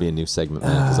definitely got to be a new segment,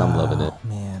 man, because I'm loving it.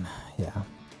 Man, yeah.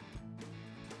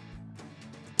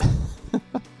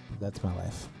 That's my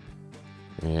life.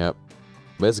 Yep.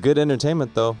 But it's good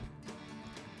entertainment, though.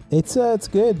 It's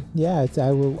good. Yeah,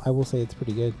 I will say it's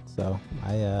pretty good. So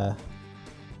yeah.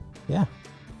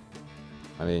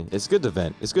 I mean, it's good to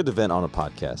vent. It's good to vent on a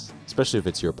podcast, especially if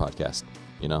it's your podcast.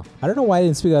 You know. I don't know why I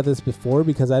didn't speak about this before,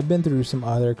 because I've been through some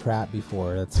other crap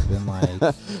before that's been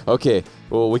like. Okay,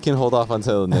 well, we can hold off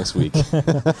until next week.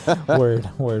 Word,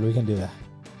 we can do that.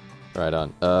 Right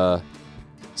on.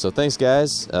 So thanks,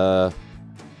 guys.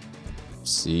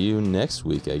 See you next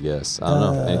week, I guess. I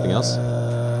don't know. Anything else?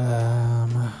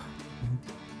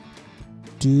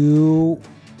 Do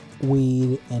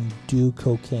weed and do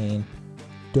cocaine.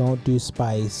 Don't do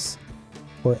spice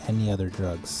or any other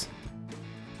drugs.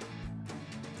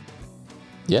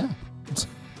 Yeah.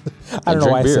 I don't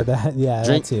know why I said that. Yeah,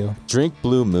 that too. Drink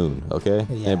Blue Moon, okay?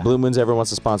 Yeah. And Blue Moon's ever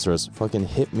wants to sponsor us, fucking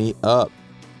hit me up.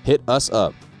 Hit us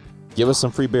up. Give us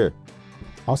some free beer.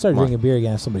 I'll start drinking beer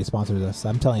again if somebody sponsors us.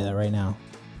 I'm telling you that right now.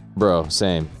 Bro,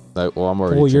 same. Like, well, I'm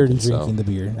already you're drinking, drinking the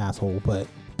beer, asshole, but...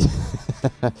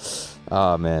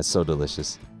 Oh, man, it's so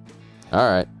delicious. All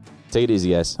right. Take it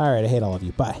easy, guys. All right, I hate all of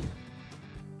you. Bye.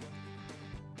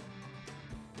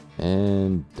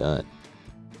 And done.